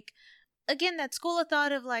don't. Again, that school of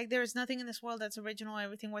thought of there's nothing in this world that's original,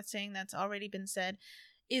 everything worth saying that's already been said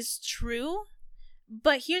is true.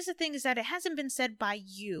 But here's the thing is that it hasn't been said by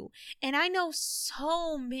you. And I know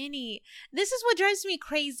so many. This is what drives me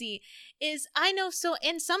crazy is I know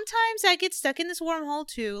and sometimes I get stuck in this wormhole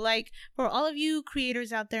too. For all of you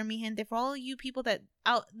creators out there, mi gente, for all of you people that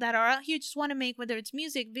are out here just want to make, whether it's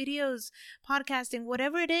music, videos, podcasting,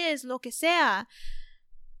 whatever it is, lo que sea.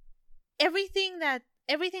 Everything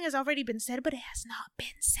has already been said, but it has not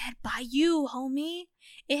been said by you, homie.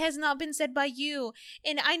 It has not been said by you.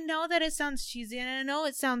 And I know that it sounds cheesy and I know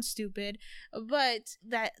it sounds stupid, but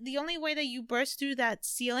that the only way that you burst through that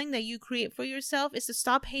ceiling that you create for yourself is to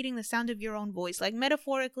stop hating the sound of your own voice, like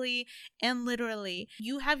metaphorically and literally.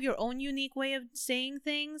 You have your own unique way of saying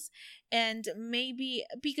things, and maybe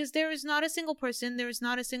because there is not a single person, there is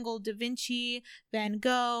not a single Da Vinci, Van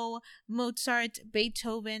Gogh, Mozart,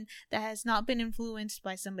 Beethoven that has not been influenced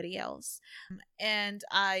by somebody else. And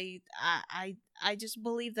I just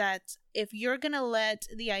believe that if you're gonna let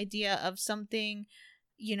the idea of something,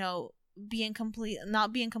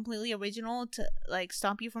 not being completely original to like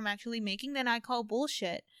stop you from actually making, then I call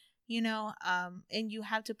bullshit. And you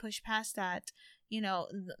have to push past that.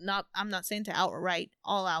 I'm not saying to outright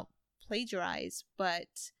all out plagiarize,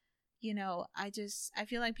 but I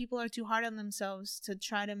feel like people are too hard on themselves to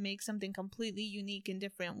try to make something completely unique and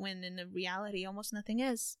different when in reality almost nothing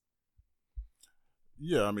is.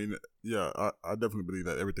 Yeah, I mean, I definitely believe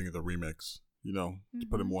that everything is a remix, to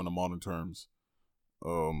put it more in the modern terms.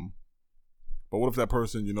 But what if that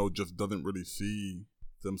person, just doesn't really see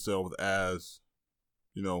themselves as,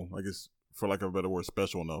 I guess, for lack of a better word,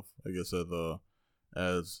 special enough, I guess,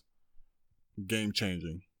 as game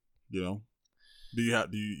changing, Do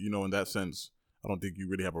you, in that sense, I don't think you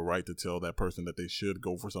really have a right to tell that person that they should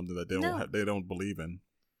go for something that they don't believe in.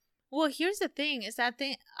 Well, here's the thing,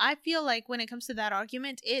 I feel like when it comes to that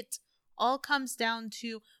argument, it all comes down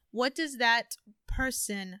to what does that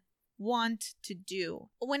person want to do.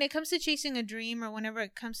 When it comes to chasing a dream, or whenever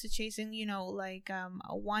it comes to chasing,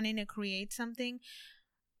 wanting to create something,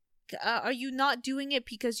 are you not doing it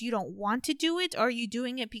because you don't want to do it? Or are you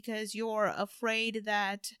doing it because you're afraid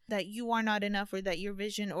that you are not enough, or that your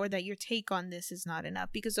vision or that your take on this is not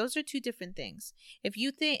enough? Because those are two different things. If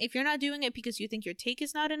you're not doing it because you think your take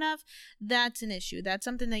is not enough, that's an issue. That's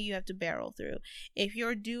something that you have to barrel through. If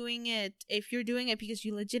you're doing it because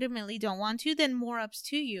you legitimately don't want to, then more ups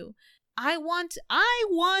to you. I want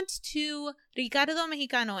to, Ricardo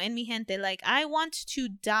Mexicano and mi gente, like, I want to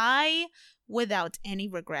die without any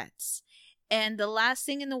regrets. And the last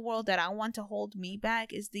thing in the world that I want to hold me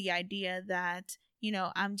back is the idea that,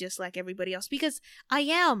 I'm just like everybody else, because I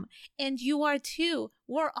am, and you are too.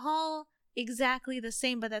 We're all exactly the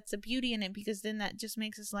same, but that's the beauty in it, because then that just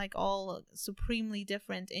makes us like all supremely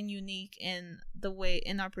different and unique in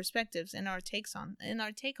our perspectives and our take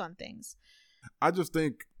on things. I just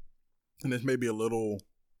think, and this may be a little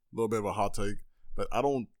bit of a hot take, but I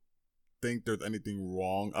don't think there's anything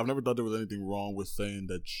wrong. I've never thought there was anything wrong with saying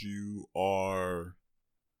that you are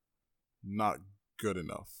not good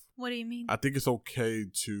enough. What do you mean? I think it's okay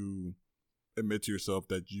to admit to yourself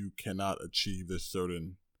that you cannot achieve this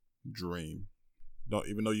certain dream.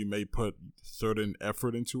 Even though you may put certain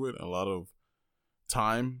effort into it, a lot of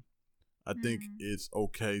time, I think it's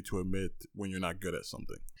okay to admit when you're not good at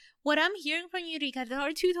something. What I'm hearing from you, Ricardo,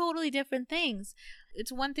 are two totally different things.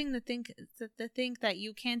 It's one thing to think that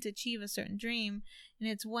you can't achieve a certain dream, and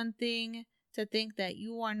it's one thing to think that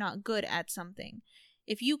you are not good at something.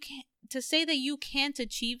 If you can't, to say that you can't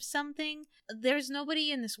achieve something, there's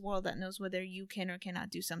nobody in this world that knows whether you can or cannot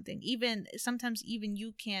do something. Sometimes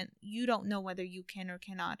you don't know whether you can or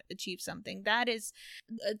cannot achieve something. That is,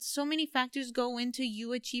 so many factors go into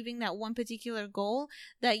you achieving that one particular goal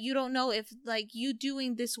that you don't know if, like, you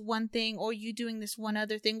doing this one thing or you doing this one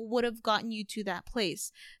other thing would have gotten you to that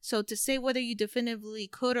place. So to say whether you definitively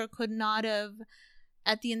could or could not have,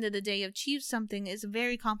 at the end of the day, achieve something is a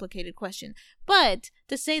very complicated question. But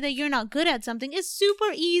to say that you're not good at something is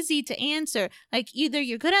super easy to answer. Like, either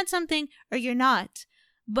you're good at something or you're not.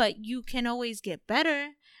 But you can always get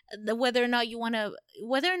better. Whether or not you want to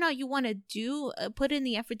put in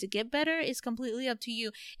the effort to get better is completely up to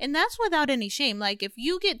you, and that's without any shame. Like, if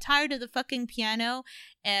you get tired of the fucking piano,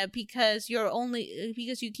 because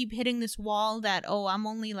you keep hitting this wall that, I'm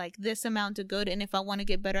only like this amount of good, and if I want to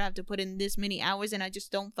get better, I have to put in this many hours, and I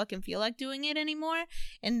just don't fucking feel like doing it anymore,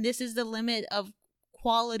 and this is the limit of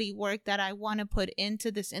quality work that I want to put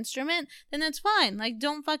into this instrument, then that's fine. Like,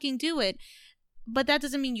 don't fucking do it. But that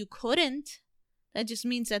doesn't mean you couldn't. That just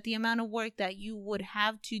means that the amount of work that you would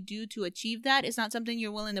have to do to achieve that is not something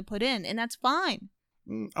you're willing to put in, and that's fine.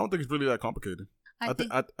 I don't think it's really that complicated. I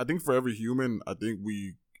think for every human, I think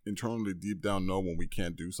we internally deep down know when we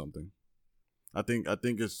can't do something. I think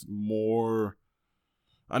it's more.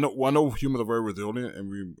 I know humans are very resilient,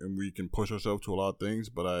 and we can push ourselves to a lot of things,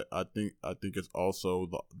 but I think it's also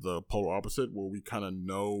the polar opposite, where we kind of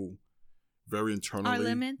know very internally our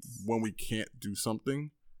limits when we can't do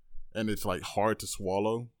something. And it's like hard to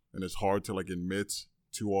swallow, and it's hard to like admit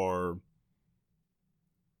to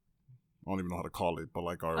I don't even know how to call it, but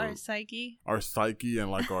like Our psyche.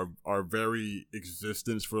 And like our very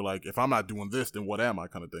existence for like, if I'm not doing this, then what am I,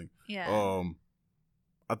 kind of thing. Yeah.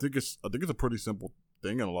 I think it's a pretty simple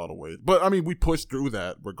thing in a lot of ways, but I mean, we push through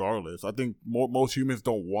that regardless. I think most humans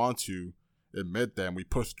don't want to admit that, and we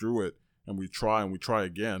push through it, and we try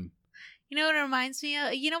again. You know what it reminds me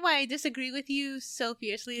of? You know why I disagree with you so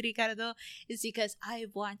fiercely, Ricardo? Is because I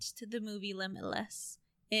watched the movie Limitless.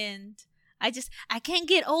 And I can't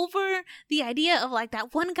get over the idea of like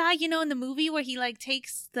that one guy, you know, in the movie where he like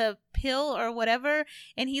takes the pill or whatever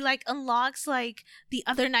and he like unlocks like the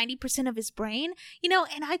other 90% of his brain, you know,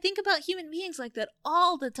 and I think about human beings like that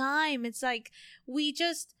all the time. It's like we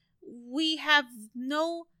have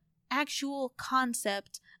no actual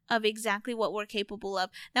concept of exactly what we're capable of.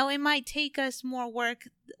 Now, it might take us more work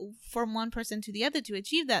from one person to the other to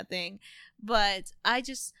achieve that thing, but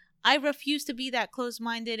I refuse to be that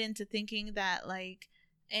close-minded into thinking that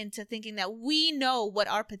we know what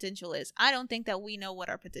our potential is. I don't think that we know what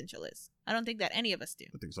our potential is. I don't think that any of us do.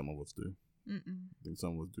 I think some of us do. Mm-mm. I think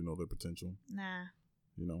some of us do know their potential. Nah.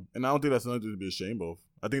 You know, and I don't think that's nothing to be ashamed of.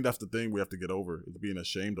 I think that's the thing we have to get over, is being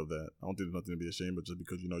ashamed of that. I don't think there's nothing to be ashamed of just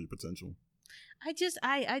because you know your potential.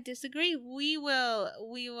 I disagree. We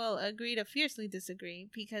will agree to fiercely disagree,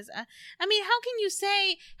 because I mean, how can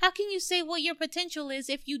you say what your potential is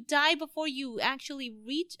if you die before you actually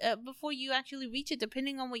reach it,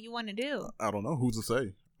 depending on what you want to do? I don't know. Who's to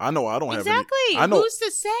say? I know I don't have exactly. I know, who's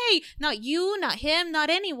to say? Not you, not him, not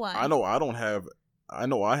anyone. I know I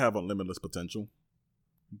have unlimited potential,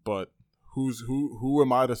 but who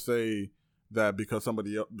am I to say that because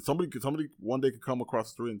somebody one day could come across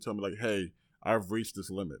the street and tell me like, hey, I've reached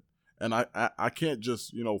this limit, and I can't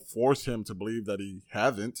just, you know, force him to believe that he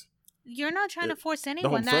hasn't. You're not trying to force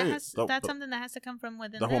anyone. That's something that has to come from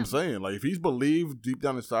within. That's what I'm saying. Like, if he's believed deep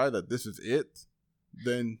down inside that this is it,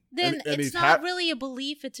 then it's not really a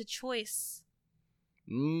belief; it's a choice.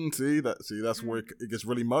 That's where it gets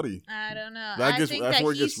really muddy. I don't know. That's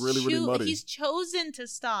where it gets really muddy. He's chosen to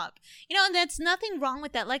stop. You know, and that's nothing wrong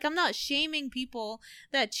with that. Like, I'm not shaming people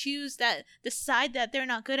that decide that they're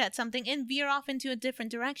not good at something and veer off into a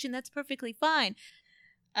different direction. That's perfectly fine.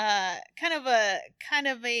 Kind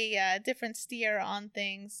of a different steer on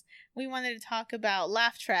things. We wanted to talk about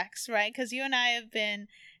laugh tracks, right? Because you and I have been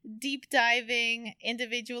deep diving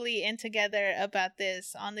individually and together about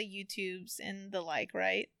this on the YouTubes and the like,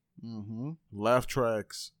 right? Mm-hmm. Laugh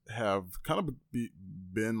tracks have kind of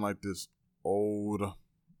been like this old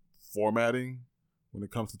formatting when it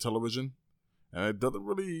comes to television, and it doesn't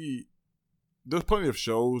really. There's plenty of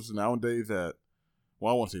shows nowadays that,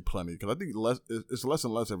 well, I won't say plenty because I think it's less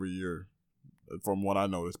and less every year, from what I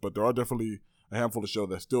noticed. But there are definitely a handful of shows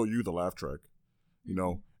that still use a laugh track. You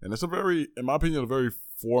know, and it's in my opinion, a very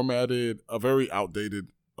formatted, a very outdated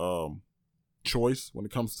choice when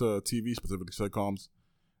it comes to TV, specifically sitcoms.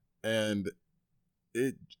 And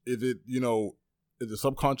is it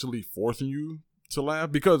subconsciously forcing you to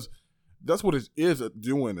laugh? Because that's what it is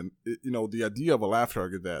doing. And the idea of a laugh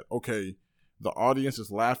track is that, okay, the audience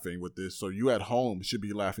is laughing with this, so you at home should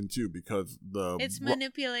be laughing too, because it's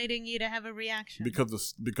manipulating you to have a reaction.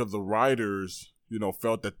 Because the writers,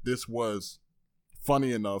 felt that this was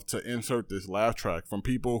funny enough to insert this laugh track from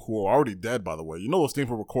people who are already dead, by the way. Those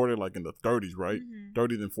things were recorded like in the 30s, right? Mm-hmm.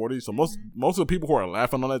 30s and 40s. So most of the people who are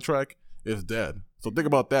laughing on that track is dead. So think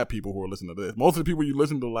about that, people who are listening to this. Most of the people you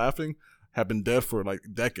listen to laughing have been dead for like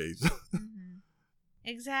decades. Mm-hmm.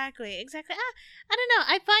 Exactly. I don't know.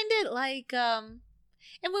 I find it like,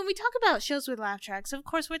 and when we talk about shows with laugh tracks, of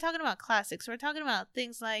course, we're talking about classics. We're talking about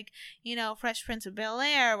things like, Fresh Prince of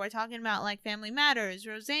Bel-Air. We're talking about like Family Matters,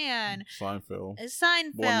 Roseanne, Seinfeld,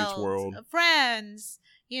 Boy Meets World, Friends,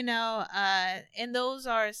 and those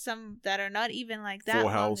are some that are not even like that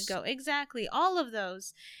long ago. Exactly. All of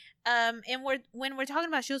those. And when we're talking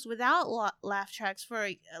about shows without laugh tracks,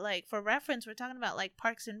 for reference, we're talking about like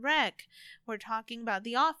Parks and Rec. We're talking about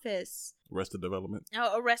The Office, Arrested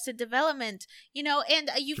Development, and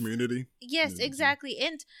Community. Yes, exactly.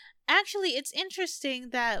 And actually, it's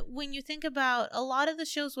interesting that when you think about a lot of the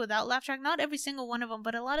shows without laugh track, not every single one of them,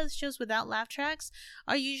 but a lot of the shows without laugh tracks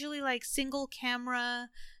are usually like single camera,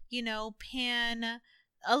 pan.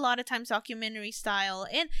 A lot of times documentary style,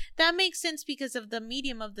 and that makes sense because of the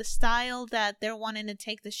medium of the style that they're wanting to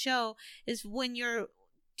take the show. Is when you're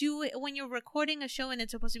recording a show and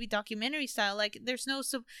it's supposed to be documentary style, like there's not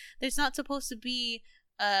supposed to be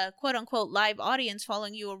a quote unquote live audience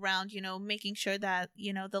following you around, making sure that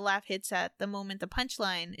the laugh hits at the moment the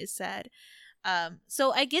punchline is said.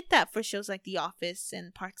 So I get that for shows like The Office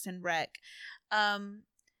and Parks and Rec.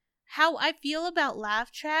 How I feel about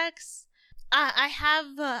laugh tracks,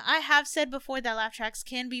 I have said before that laugh tracks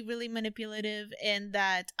can be really manipulative, and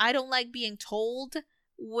that I don't like being told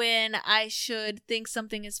when I should think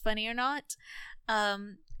something is funny or not.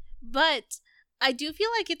 But I do feel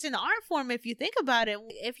like it's an art form if you think about it.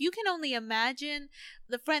 If you can only imagine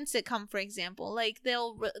the Friends sitcom, for example, like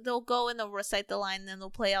they'll go and they'll recite the line, and then they'll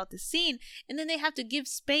play out the scene, and then they have to give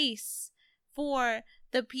space for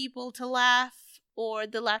the people to laugh or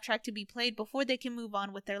the laugh track to be played before they can move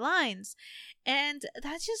on with their lines. And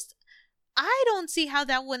that's just, I don't see how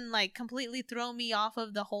that wouldn't like completely throw me off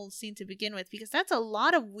of the whole scene to begin with, because that's a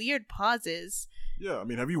lot of weird pauses. Yeah, I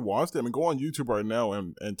mean, have you watched it? I mean, go on YouTube right now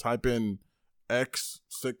and type in X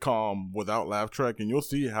sitcom without laugh track, and you'll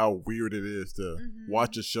see how weird it is to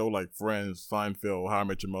watch a show like Friends, Seinfeld, How I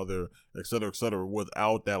Met Your Mother, etc.,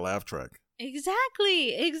 without that laugh track.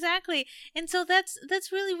 Exactly. And so that's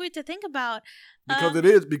really weird to think about.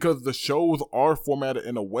 Because the shows are formatted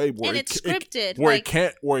in a way where and it's scripted, it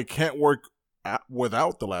can't work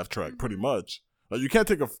without the laugh track. Pretty much, like you can't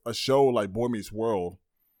take a show like Boy Meets World,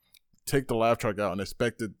 take the laugh track out, and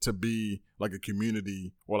expect it to be like a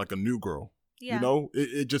Community or like a New Girl. Yeah. You know,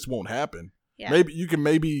 it just won't happen. Yeah. Maybe you can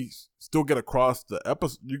still get across the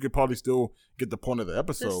episode. You could probably still get the point of the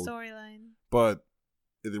episode, the storyline, but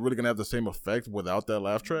is it really gonna have the same effect without that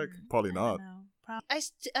laugh track? Probably not. I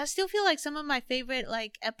still feel like some of my favorite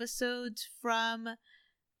like episodes from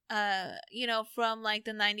from like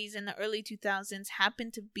the 90s and the early 2000s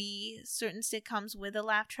happen to be certain sitcoms with a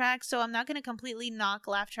laugh track. So I'm not going to completely knock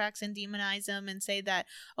laugh tracks and demonize them and say that,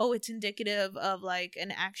 oh, it's indicative of like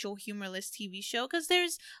an actual humorless TV show, because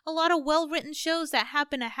there's a lot of well-written shows that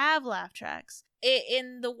happen to have laugh tracks.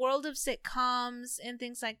 In the world of sitcoms and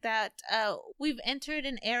things like that, we've entered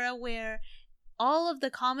an era where all of the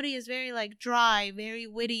comedy is very like dry, very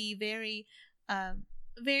witty, very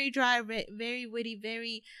dry, very witty,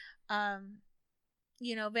 very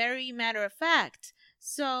very matter of fact.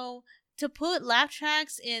 So to put laugh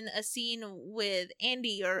tracks in a scene with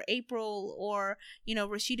Andy or April or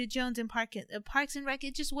Rashida Jones in Parks and Rec,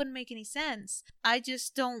 it just wouldn't make any sense. I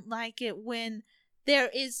just don't like it when there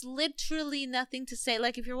is literally nothing to say.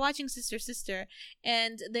 Like if you're watching Sister Sister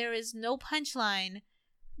and there is no punchline,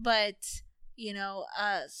 but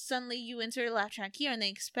suddenly you insert a laugh track here and they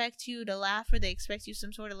expect you to laugh or they expect you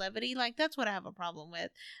some sort of levity. Like that's what I have a problem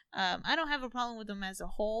with. I don't have a problem with them as a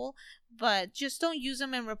whole, but just don't use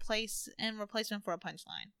them in replacement for a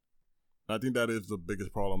punchline. I think that is the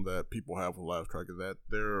biggest problem that people have with laugh track, is that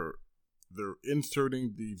they're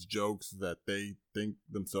inserting these jokes that they think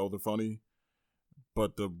themselves are funny.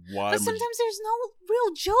 But sometimes there's no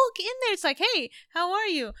real joke in there. It's like, hey, how are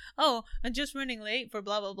you? Oh, I'm just running late for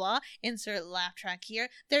blah, blah, blah. Insert laugh track here.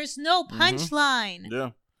 There's no punchline.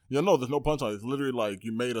 Yeah. No, there's no punchline. It's literally like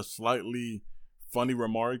you made a slightly funny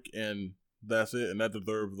remark and that's it. And that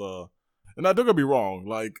deserves and I don't get me wrong.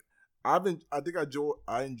 Like, I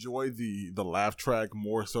enjoy the laugh track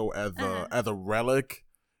more so as a relic,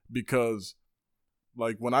 because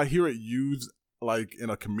like when I hear it used like in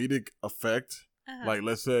a comedic effect, like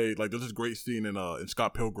let's say like there's this great scene in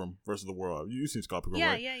Scott Pilgrim versus the World. You've seen Scott Pilgrim,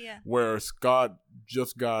 right? Yeah. Where Scott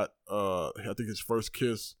just got I think his first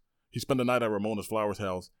kiss. He spent the night at Ramona's Flowers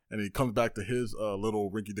house, and he comes back to his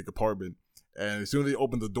little rinky-dink apartment. And as soon as he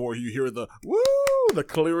opens the door, you hear the woo, the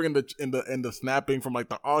clearing and the snapping from like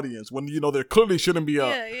the audience, when there clearly shouldn't be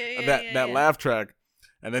that laugh track.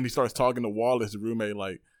 And then he starts talking to Wallace, the roommate,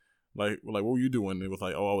 like what were you doing? And it was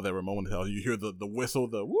like, oh, I was at Ramona's house. You hear the whistle,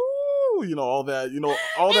 the woo. All that,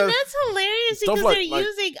 all and that. And that's hilarious because they're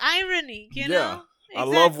using irony, Exactly. I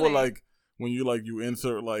love when you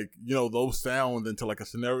insert those sounds into like a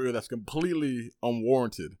scenario that's completely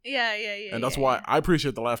unwarranted. Yeah. And that's why I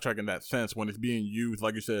appreciate the laugh track in that sense, when it's being used,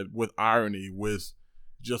 like you said, with irony, with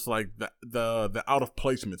just like the out of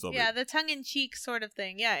placements of it. Yeah, the tongue in cheek sort of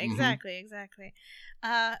thing. Yeah, exactly.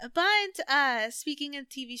 But speaking of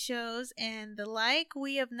TV shows and the like,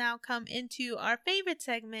 we have now come into our favorite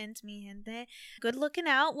segment, Mi Gente, Good Looking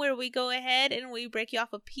Out, where we go ahead and we break you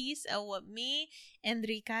off a piece of what me and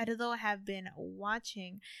Ricardo have been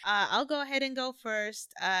watching. I'll go ahead and go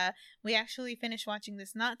first. We actually finished watching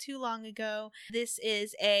this not too long ago. This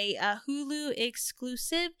is a Hulu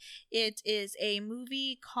exclusive. It is a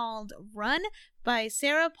movie called Run by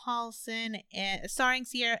Sarah Paulson, and starring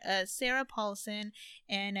Sarah Paulson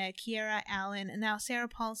and Kiera Allen. Now, Sarah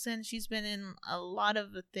Paulson, she's been in a lot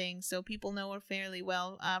of the things, so people know her fairly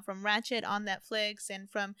well, from Ratched on Netflix and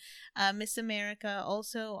from Miss America,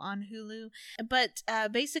 also on Hulu. But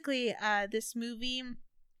basically, this movie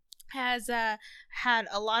has had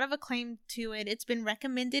a lot of acclaim to it. It's been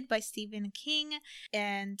recommended by Stephen King,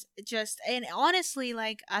 and honestly,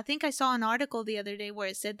 like, I think I saw an article the other day where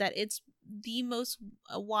it said that it's the most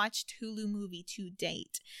watched Hulu movie to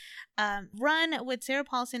date. Run, with Sarah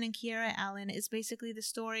Paulson and Kiera Allen, is basically the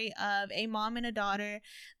story of a mom and a daughter.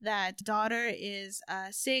 That daughter is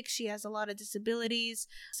sick. She has a lot of disabilities,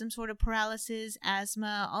 some sort of paralysis,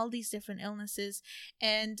 asthma, all these different illnesses,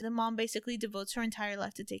 and the mom basically devotes her entire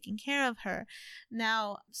life to taking care of her.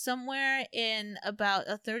 Now, somewhere in about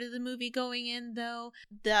a third of the movie going in, though,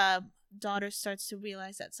 the daughter starts to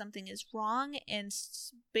realize that something is wrong, and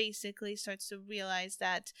basically starts to realize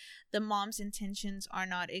that the mom's intentions are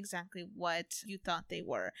not exactly what you thought they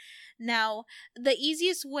were. Now, the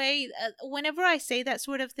easiest way, whenever I say that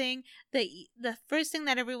sort of thing, the first thing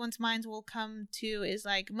that everyone's minds will come to is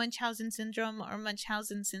like Munchausen syndrome or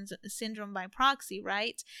Munchausen syndrome by proxy,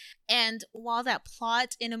 right? And while that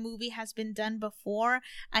plot in a movie has been done before,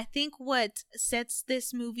 I think what sets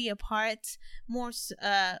this movie apart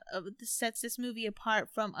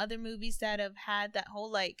from other movies that have had that whole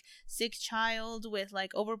like sick child with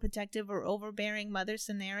like overprotective or overbearing mother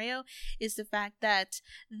scenario is the fact that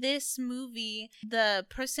this movie, the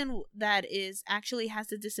person that is actually has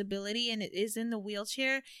the disability and it is in the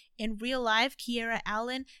wheelchair, in real life, Kiera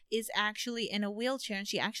Allen is actually in a wheelchair, and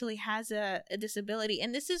she actually has a disability.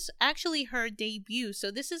 And this is actually her debut.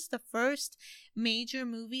 So this is the first major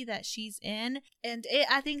movie that she's in. And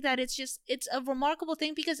I think that it's a remarkable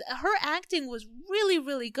thing because her acting was really,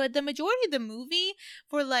 really good. The majority of the movie,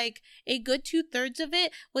 for like a good 2/3 of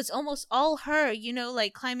it, was almost all her, you know,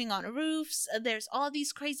 like climbing on roofs. There's all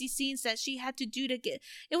these crazy scenes that she had to do to get.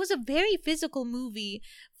 It was a very physical movie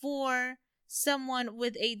for someone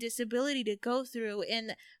with a disability to go through,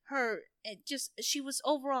 and she was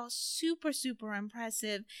overall super, super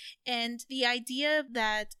impressive. And the idea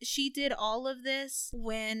that she did all of this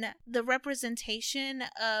when the representation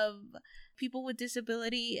of people with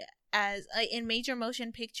disability as in major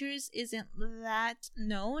motion pictures isn't that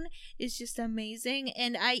known is just amazing.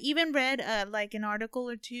 And I even read like an article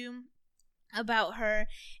or two about her,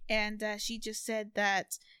 and she just said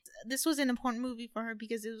that this was an important movie for her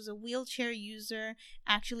because it was a wheelchair user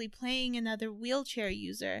actually playing another wheelchair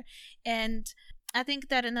user. And I think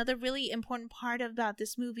that another really important part about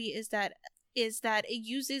this movie is that it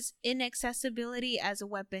uses inaccessibility as a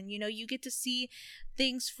weapon. You know, you get to see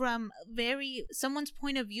things from someone's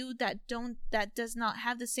point of view that does not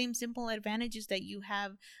have the same simple advantages that you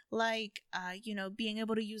have, like you know, being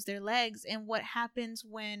able to use their legs, and what happens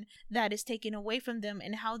when that is taken away from them,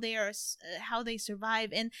 and how they survive.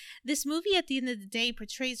 And this movie at the end of the day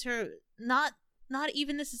portrays her not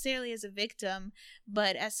even necessarily as a victim,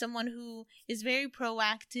 but as someone who is very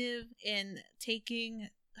proactive in taking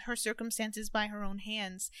her circumstances by her own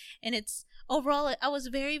hands. And it's overall, I was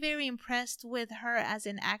very, very impressed with her as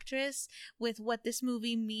an actress, with what this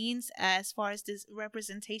movie means as far as this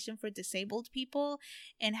representation for disabled people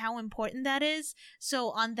and how important that is.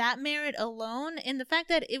 So on that merit alone, and the fact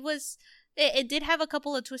that it did have a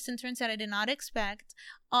couple of twists and turns that I did not expect.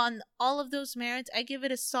 On all of those merits, I give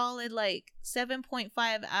it a solid like 7.5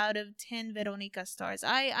 out of 10 Veronica stars.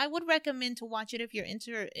 I would recommend to watch it if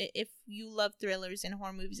you love thrillers and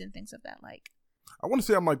horror movies and things of that like. I want to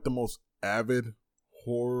say I'm like the most avid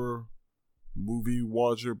horror movie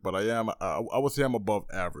watcher, but I would say I'm above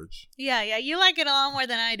average. Yeah, you like it a lot more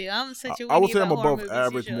than I do. I'm such a I would say I'm above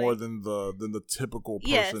average usually. More than the typical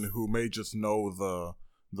person who may just know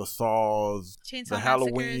the Saws, Chainsaw the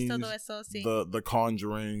Halloweens, todo the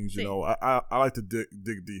Conjurings. You know, I like to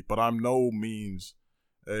dig deep, but I'm no means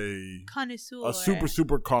a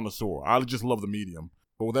super connoisseur. I just love the medium.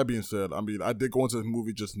 But with that being said, I mean, I did go into this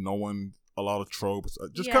movie just knowing a lot of tropes,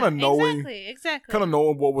 just kind of knowing, kind of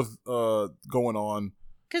knowing what was going on.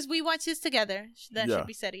 Because we watched this together. That should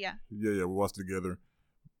be said. Yeah, we watched it together.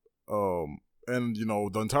 And you know,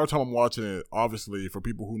 the entire time I'm watching it, obviously, for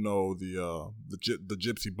people who know the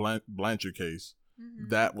Gypsy Blanchard case,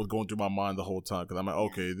 that was going through my mind the whole time. Because I'm like,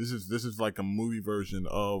 okay, this is like a movie version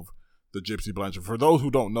of the Gypsy Blanchard. For those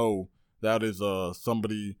who don't know, that is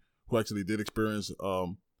somebody who actually did experience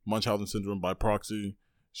Munchausen syndrome by proxy.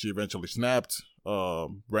 She eventually snapped,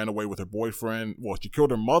 ran away with her boyfriend. Well, she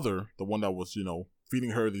killed her mother, the one that was, you know,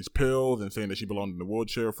 feeding her these pills and saying that she belonged in the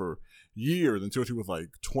wheelchair for years until she was like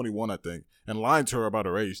 21, I think, and lying to her about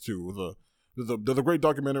her age too. There's a great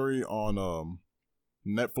documentary on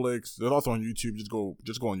Netflix. There's also on YouTube. Just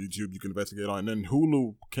go on YouTube. You can investigate on it. And then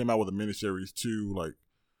Hulu came out with a miniseries too, like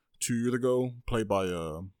 2 years ago, played by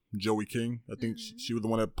Joey King. I think she was the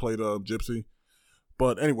one that played Gypsy.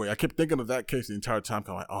 But anyway, I kept thinking of that case the entire time.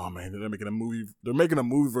 Kind of like, oh man, they're making a movie. They're making a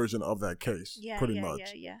movie version of that case, pretty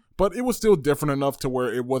much. Yeah. But it was still different enough to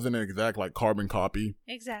where it wasn't an exact like carbon copy.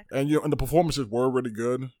 Exactly. And and the performances were really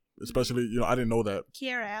good. Especially, I didn't know that.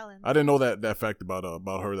 Kiera Allen. I didn't know that fact about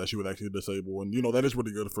her, that she was actually disabled, and that is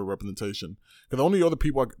really good for representation. Because the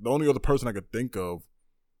only other person I could think of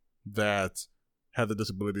that had the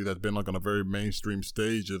disability that's been like on a very mainstream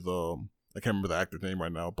stage is I can't remember the actor's name right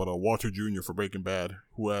now, but Walter Jr. for Breaking Bad,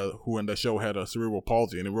 who in that show had a cerebral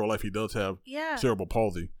palsy, and in real life he does have cerebral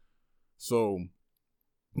palsy. So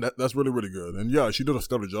that's really, really good. And yeah, she did a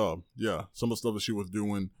stellar job. Yeah, some of the stuff that she was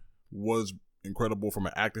doing was incredible from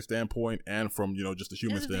an acting standpoint and from just a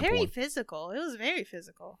human standpoint. It was very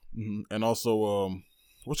physical. Mm-hmm. And also,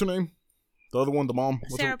 what's her name? The other one, the mom,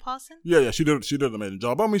 Sarah Paulson. Yeah, she did an amazing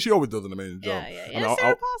job. I mean, she always does an amazing job. Yeah.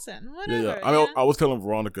 Sarah Paulson, whatever. Yeah. I mean, I was telling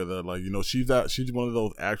Veronica that she's one of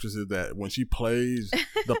those actresses that when she plays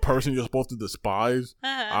the person you're supposed to despise,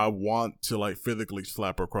 I want to like physically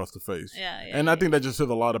slap her across the face. And I think that just says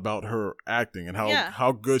a lot about her acting and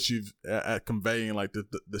how good she's at conveying like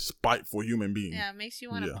the spiteful human being. Yeah, it makes you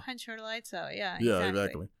want to punch her lights out. Yeah,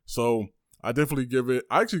 exactly. So I definitely give it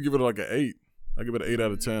like an 8. I give it an 8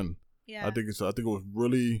 out of 10. Yeah. I think it was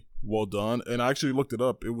really well done, and I actually looked it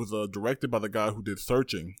up. It was directed by the guy who did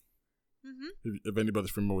Searching. Mm-hmm. If anybody's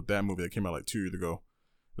familiar with that movie that came out like 2 years ago,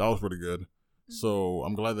 that was really good. Mm-hmm. So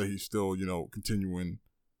I'm glad that he's still continuing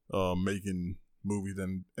making movies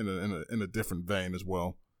in a different vein as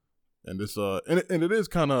well. And this and it is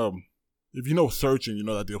kind of, if Searching,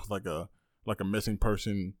 that deals with like a missing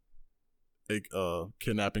person,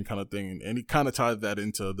 kidnapping kind of thing, and he kind of ties that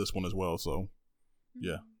into this one as well. So.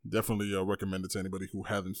 Yeah, definitely recommend it to anybody who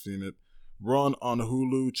hasn't seen it. Run on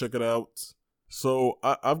Hulu, check it out. So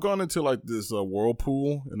I've gone into like this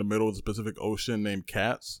whirlpool in the middle of the Pacific Ocean named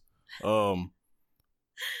Cats. I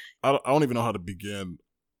don't even know how to begin.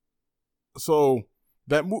 So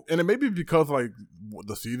that and it may be because like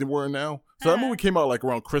the season we're in now. So that movie came out like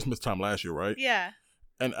around Christmas time last year, right? Yeah.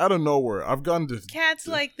 And out of nowhere, I've gotten this. Cats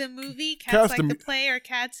like the movie, Cats like the play, or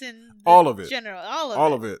Cats in all of it. General,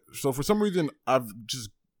 all of it. So for some reason, I've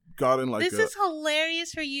just gotten like. This is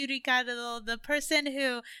hilarious for you, Ricardo, the person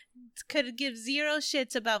who could give zero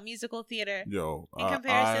shits about musical theater. Yo, in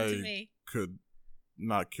comparison to me, could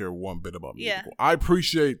not care one bit about musical. I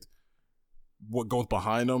appreciate what goes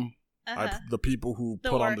behind them. The people who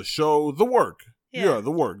put on the show, the work. Yeah,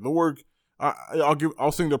 the work.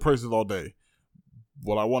 I'll sing their praises all day.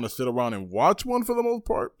 Will I want to sit around and watch one for the most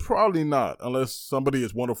part? Probably not, unless somebody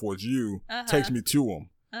as wonderful as you takes me to them.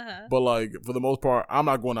 But like for the most part, I'm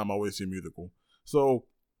not going out my way to see a musical. So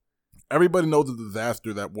everybody knows the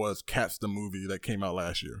disaster that was Cats the movie that came out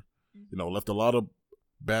last year. Left a lot of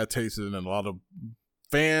bad taste in a lot of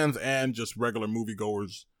fans and just regular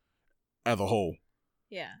moviegoers as a whole.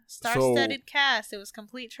 Yeah, star-studded cast. It was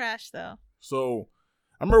complete trash though. So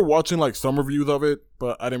I remember watching like some reviews of it,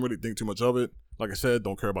 but I didn't really think too much of it. Like I said,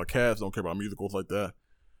 don't care about Cats, don't care about musicals like that.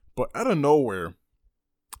 But out of nowhere,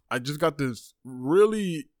 I just got this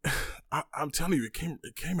really, I'm telling you,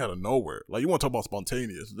 it came out of nowhere. Like, you want to talk about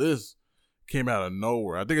spontaneous. This came out of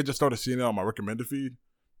nowhere. I think I just started seeing it on my recommended feed.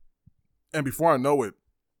 And before I know it,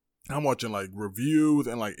 I'm watching like reviews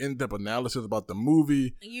and like in-depth analysis about the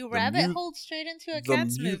movie. You rabbit holed straight into a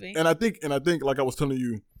Cats movie. And I think like I was telling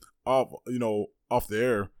you off the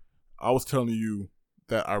air, I was telling you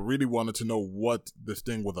that I really wanted to know what this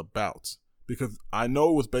thing was about, because I know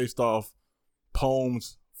it was based off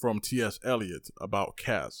poems from T.S. Eliot about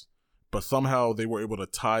cats, but somehow they were able to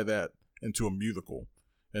tie that into a musical.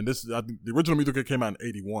 And I think the original musical came out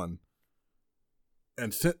in 1981.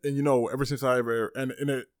 And ever since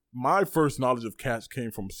my first knowledge of Cats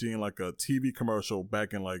came from seeing like a TV commercial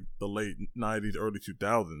back in like the late 90s, early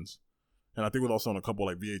 2000s. And I think it was also on a couple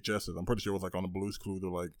like VHSs. I'm pretty sure it was like on the Blue's Clues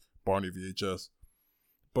or like Barney VHS.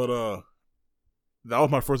 But that was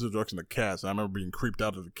my first introduction to Cats. I remember being creeped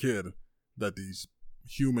out as a kid that these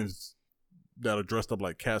humans that are dressed up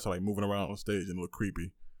like cats are like moving around on stage and look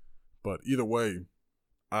creepy. But either way,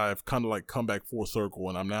 I've kind of like come back full circle,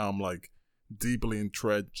 and I'm like deeply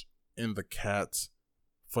entrenched in the Cats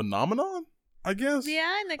phenomenon, I guess.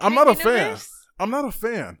 Yeah, in the I'm not a fan. I'm not a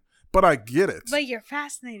fan, but I get it. But you're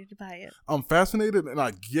fascinated by it. I'm fascinated, and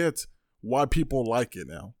I get why people like it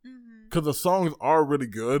now. Because the songs are really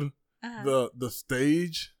good. The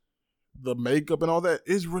stage, the makeup, and all that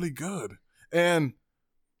is really good. And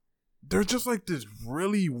there's just like this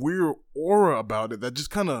really weird aura about it that just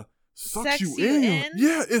kind of sucks you in.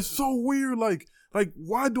 Yeah, it's so weird. Like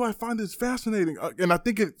why do I find this fascinating? And I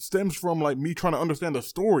think it stems from like me trying to understand the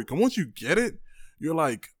story. Because once you get it, you're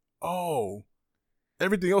like, oh.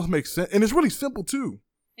 everything else makes sense, and it's really simple too.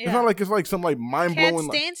 Yeah. It's not like it's like some like mind blowing.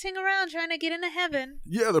 Cats dancing around trying to get into heaven.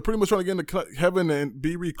 Yeah, they're pretty much trying to get into heaven and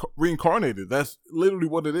be reincarnated. That's literally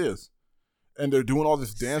what it is. And they're doing all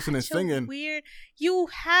this dancing and singing. Weird. You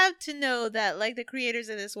have to know that like the creators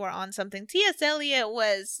of this were on something. T.S. Eliot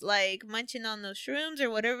was like munching on those shrooms or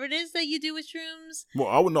whatever it is that you do with shrooms. Well,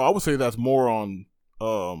 I would say that's more on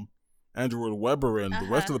Andrew Lloyd Webber and the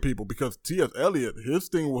rest of the people, because T.S. Eliot, his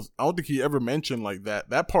thing was, I don't think he ever mentioned like that.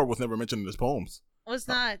 That part was never mentioned in his poems. Was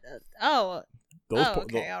not. Okay, all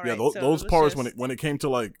right. Yeah, So those it was parts just... when it came to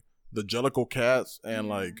like the Jellicle cats and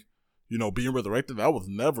like, you know, being resurrected, that was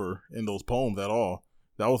never in those poems at all.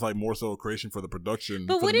 That was like more so a creation for the production.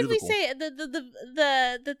 But what did musical. we say?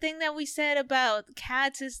 The thing that we said about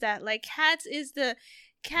Cats is that like Cats is the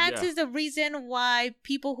reason why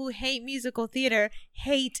people who hate musical theater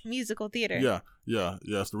hate musical theater. Yeah.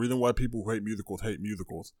 It's the reason why people who hate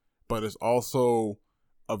musicals. But it's also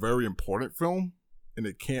a very important film, and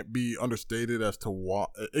it can't be understated as to why.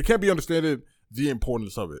 It can't be understated the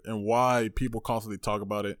importance of it and why people constantly talk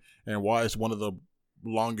about it and why it's one of the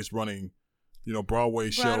longest running, you know, Broadway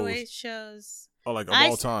shows. Like of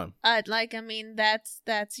all time.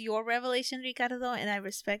 That's your revelation, Ricardo, and I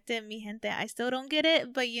respect it, mi gente. I still don't get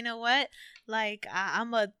it, but you know what? Like,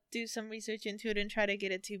 I'm gonna do some research into it and try to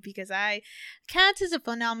get it too, because Cats is a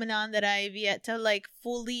phenomenon that I've yet to like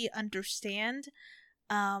fully understand.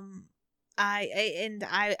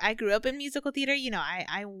 I grew up in musical theater. You know,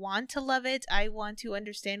 I want to love it. I want to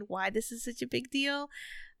understand why this is such a big deal.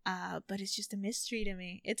 But it's just a mystery to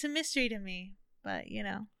me. It's a mystery to me. But you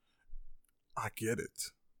know, I get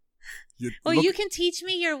it. You can teach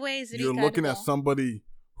me your ways, Ricardo. You're looking at somebody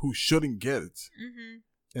who shouldn't get it.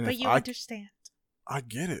 Mm-hmm. But you understand. I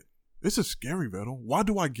get it. This is scary, Vettel. Why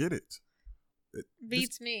do I get it?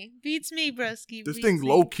 Beats me, broski. This thing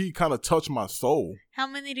low key kind of touched my soul. How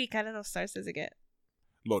many Ricardo stars does it get?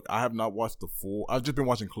 Look, I have not watched the full. I've just been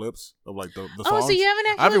watching clips of like the songs. Oh, so you haven't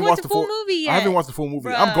actually watched the full movie yet? I haven't watched the full movie.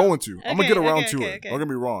 Bruh. I'm going to. I'm gonna get around to it. Okay. Don't get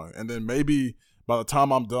me wrong. And then maybe by the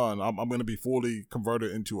time I'm done, I'm gonna be fully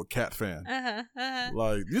converted into a cat fan.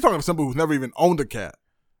 Like, you're talking to somebody who's never even owned a cat.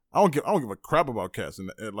 I don't give a crap about cats.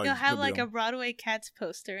 And like, you'll have like a Broadway Cats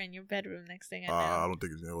poster in your bedroom. Next thing I know, I don't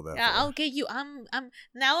think it's gonna go that. Yeah, I'll get you. I'm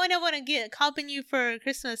now. I don't want to get copping you for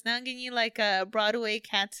Christmas. Now I'm getting you like a Broadway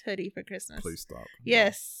Cats hoodie for Christmas. Please stop.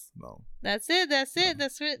 Yes. No. That's it.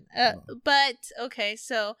 No. But okay,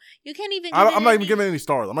 so you can't even. I'm not even giving any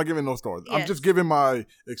stars. I'm not giving no stars. Yes. I'm just giving my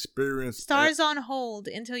experience. Stars on hold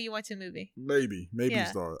until you watch a movie. Maybe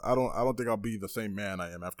stars. I don't think I'll be the same man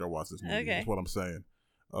I am after I watch this movie. Okay. That's what I'm saying.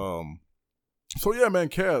 So yeah, man,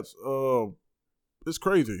 Cats. It's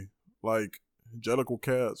crazy. Like Jellicle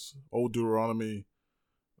cats, Old Deuteronomy,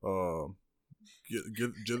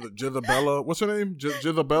 Jezebella. What's her name?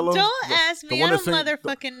 Jezebella. Don't ask me. I don't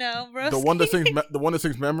motherfucking know, bro. The one that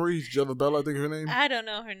sings Memories. Jezebella, I think her name. I don't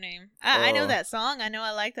know her name. I know that song. I know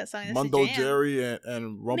I like that song. That's Mundo Jerry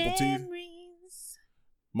and Rumpleteeth.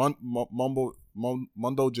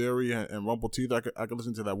 Mundo Jerry and Rumpleteeth. I could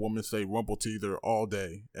listen to that woman say Rumpleteether all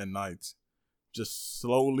day and night. Just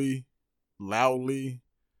slowly, loudly,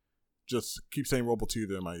 just keep saying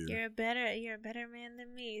Rumpleteether in my ear. You're a better man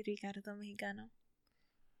than me, Ricardo Mexicano.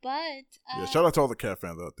 But yeah, shout out to all the cat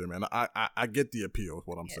fans out there, man. I get the appeal. Is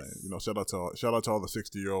what I'm saying. You know, shout out to all the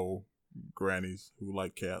 60-year-old grannies who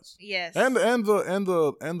like cats. Yes. And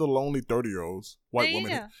the lonely 30-year-olds white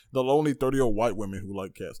women. The lonely 30-year-old white women who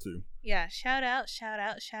like cats too. Yeah, shout out,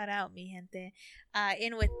 mi gente.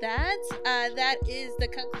 And with that, that is the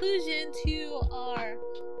conclusion to our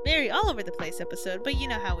very all over the place episode, but you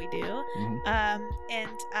know how we do. Mm-hmm.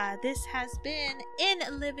 And this has been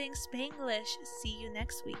In Living Spanglish. See you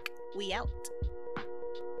next week. We out.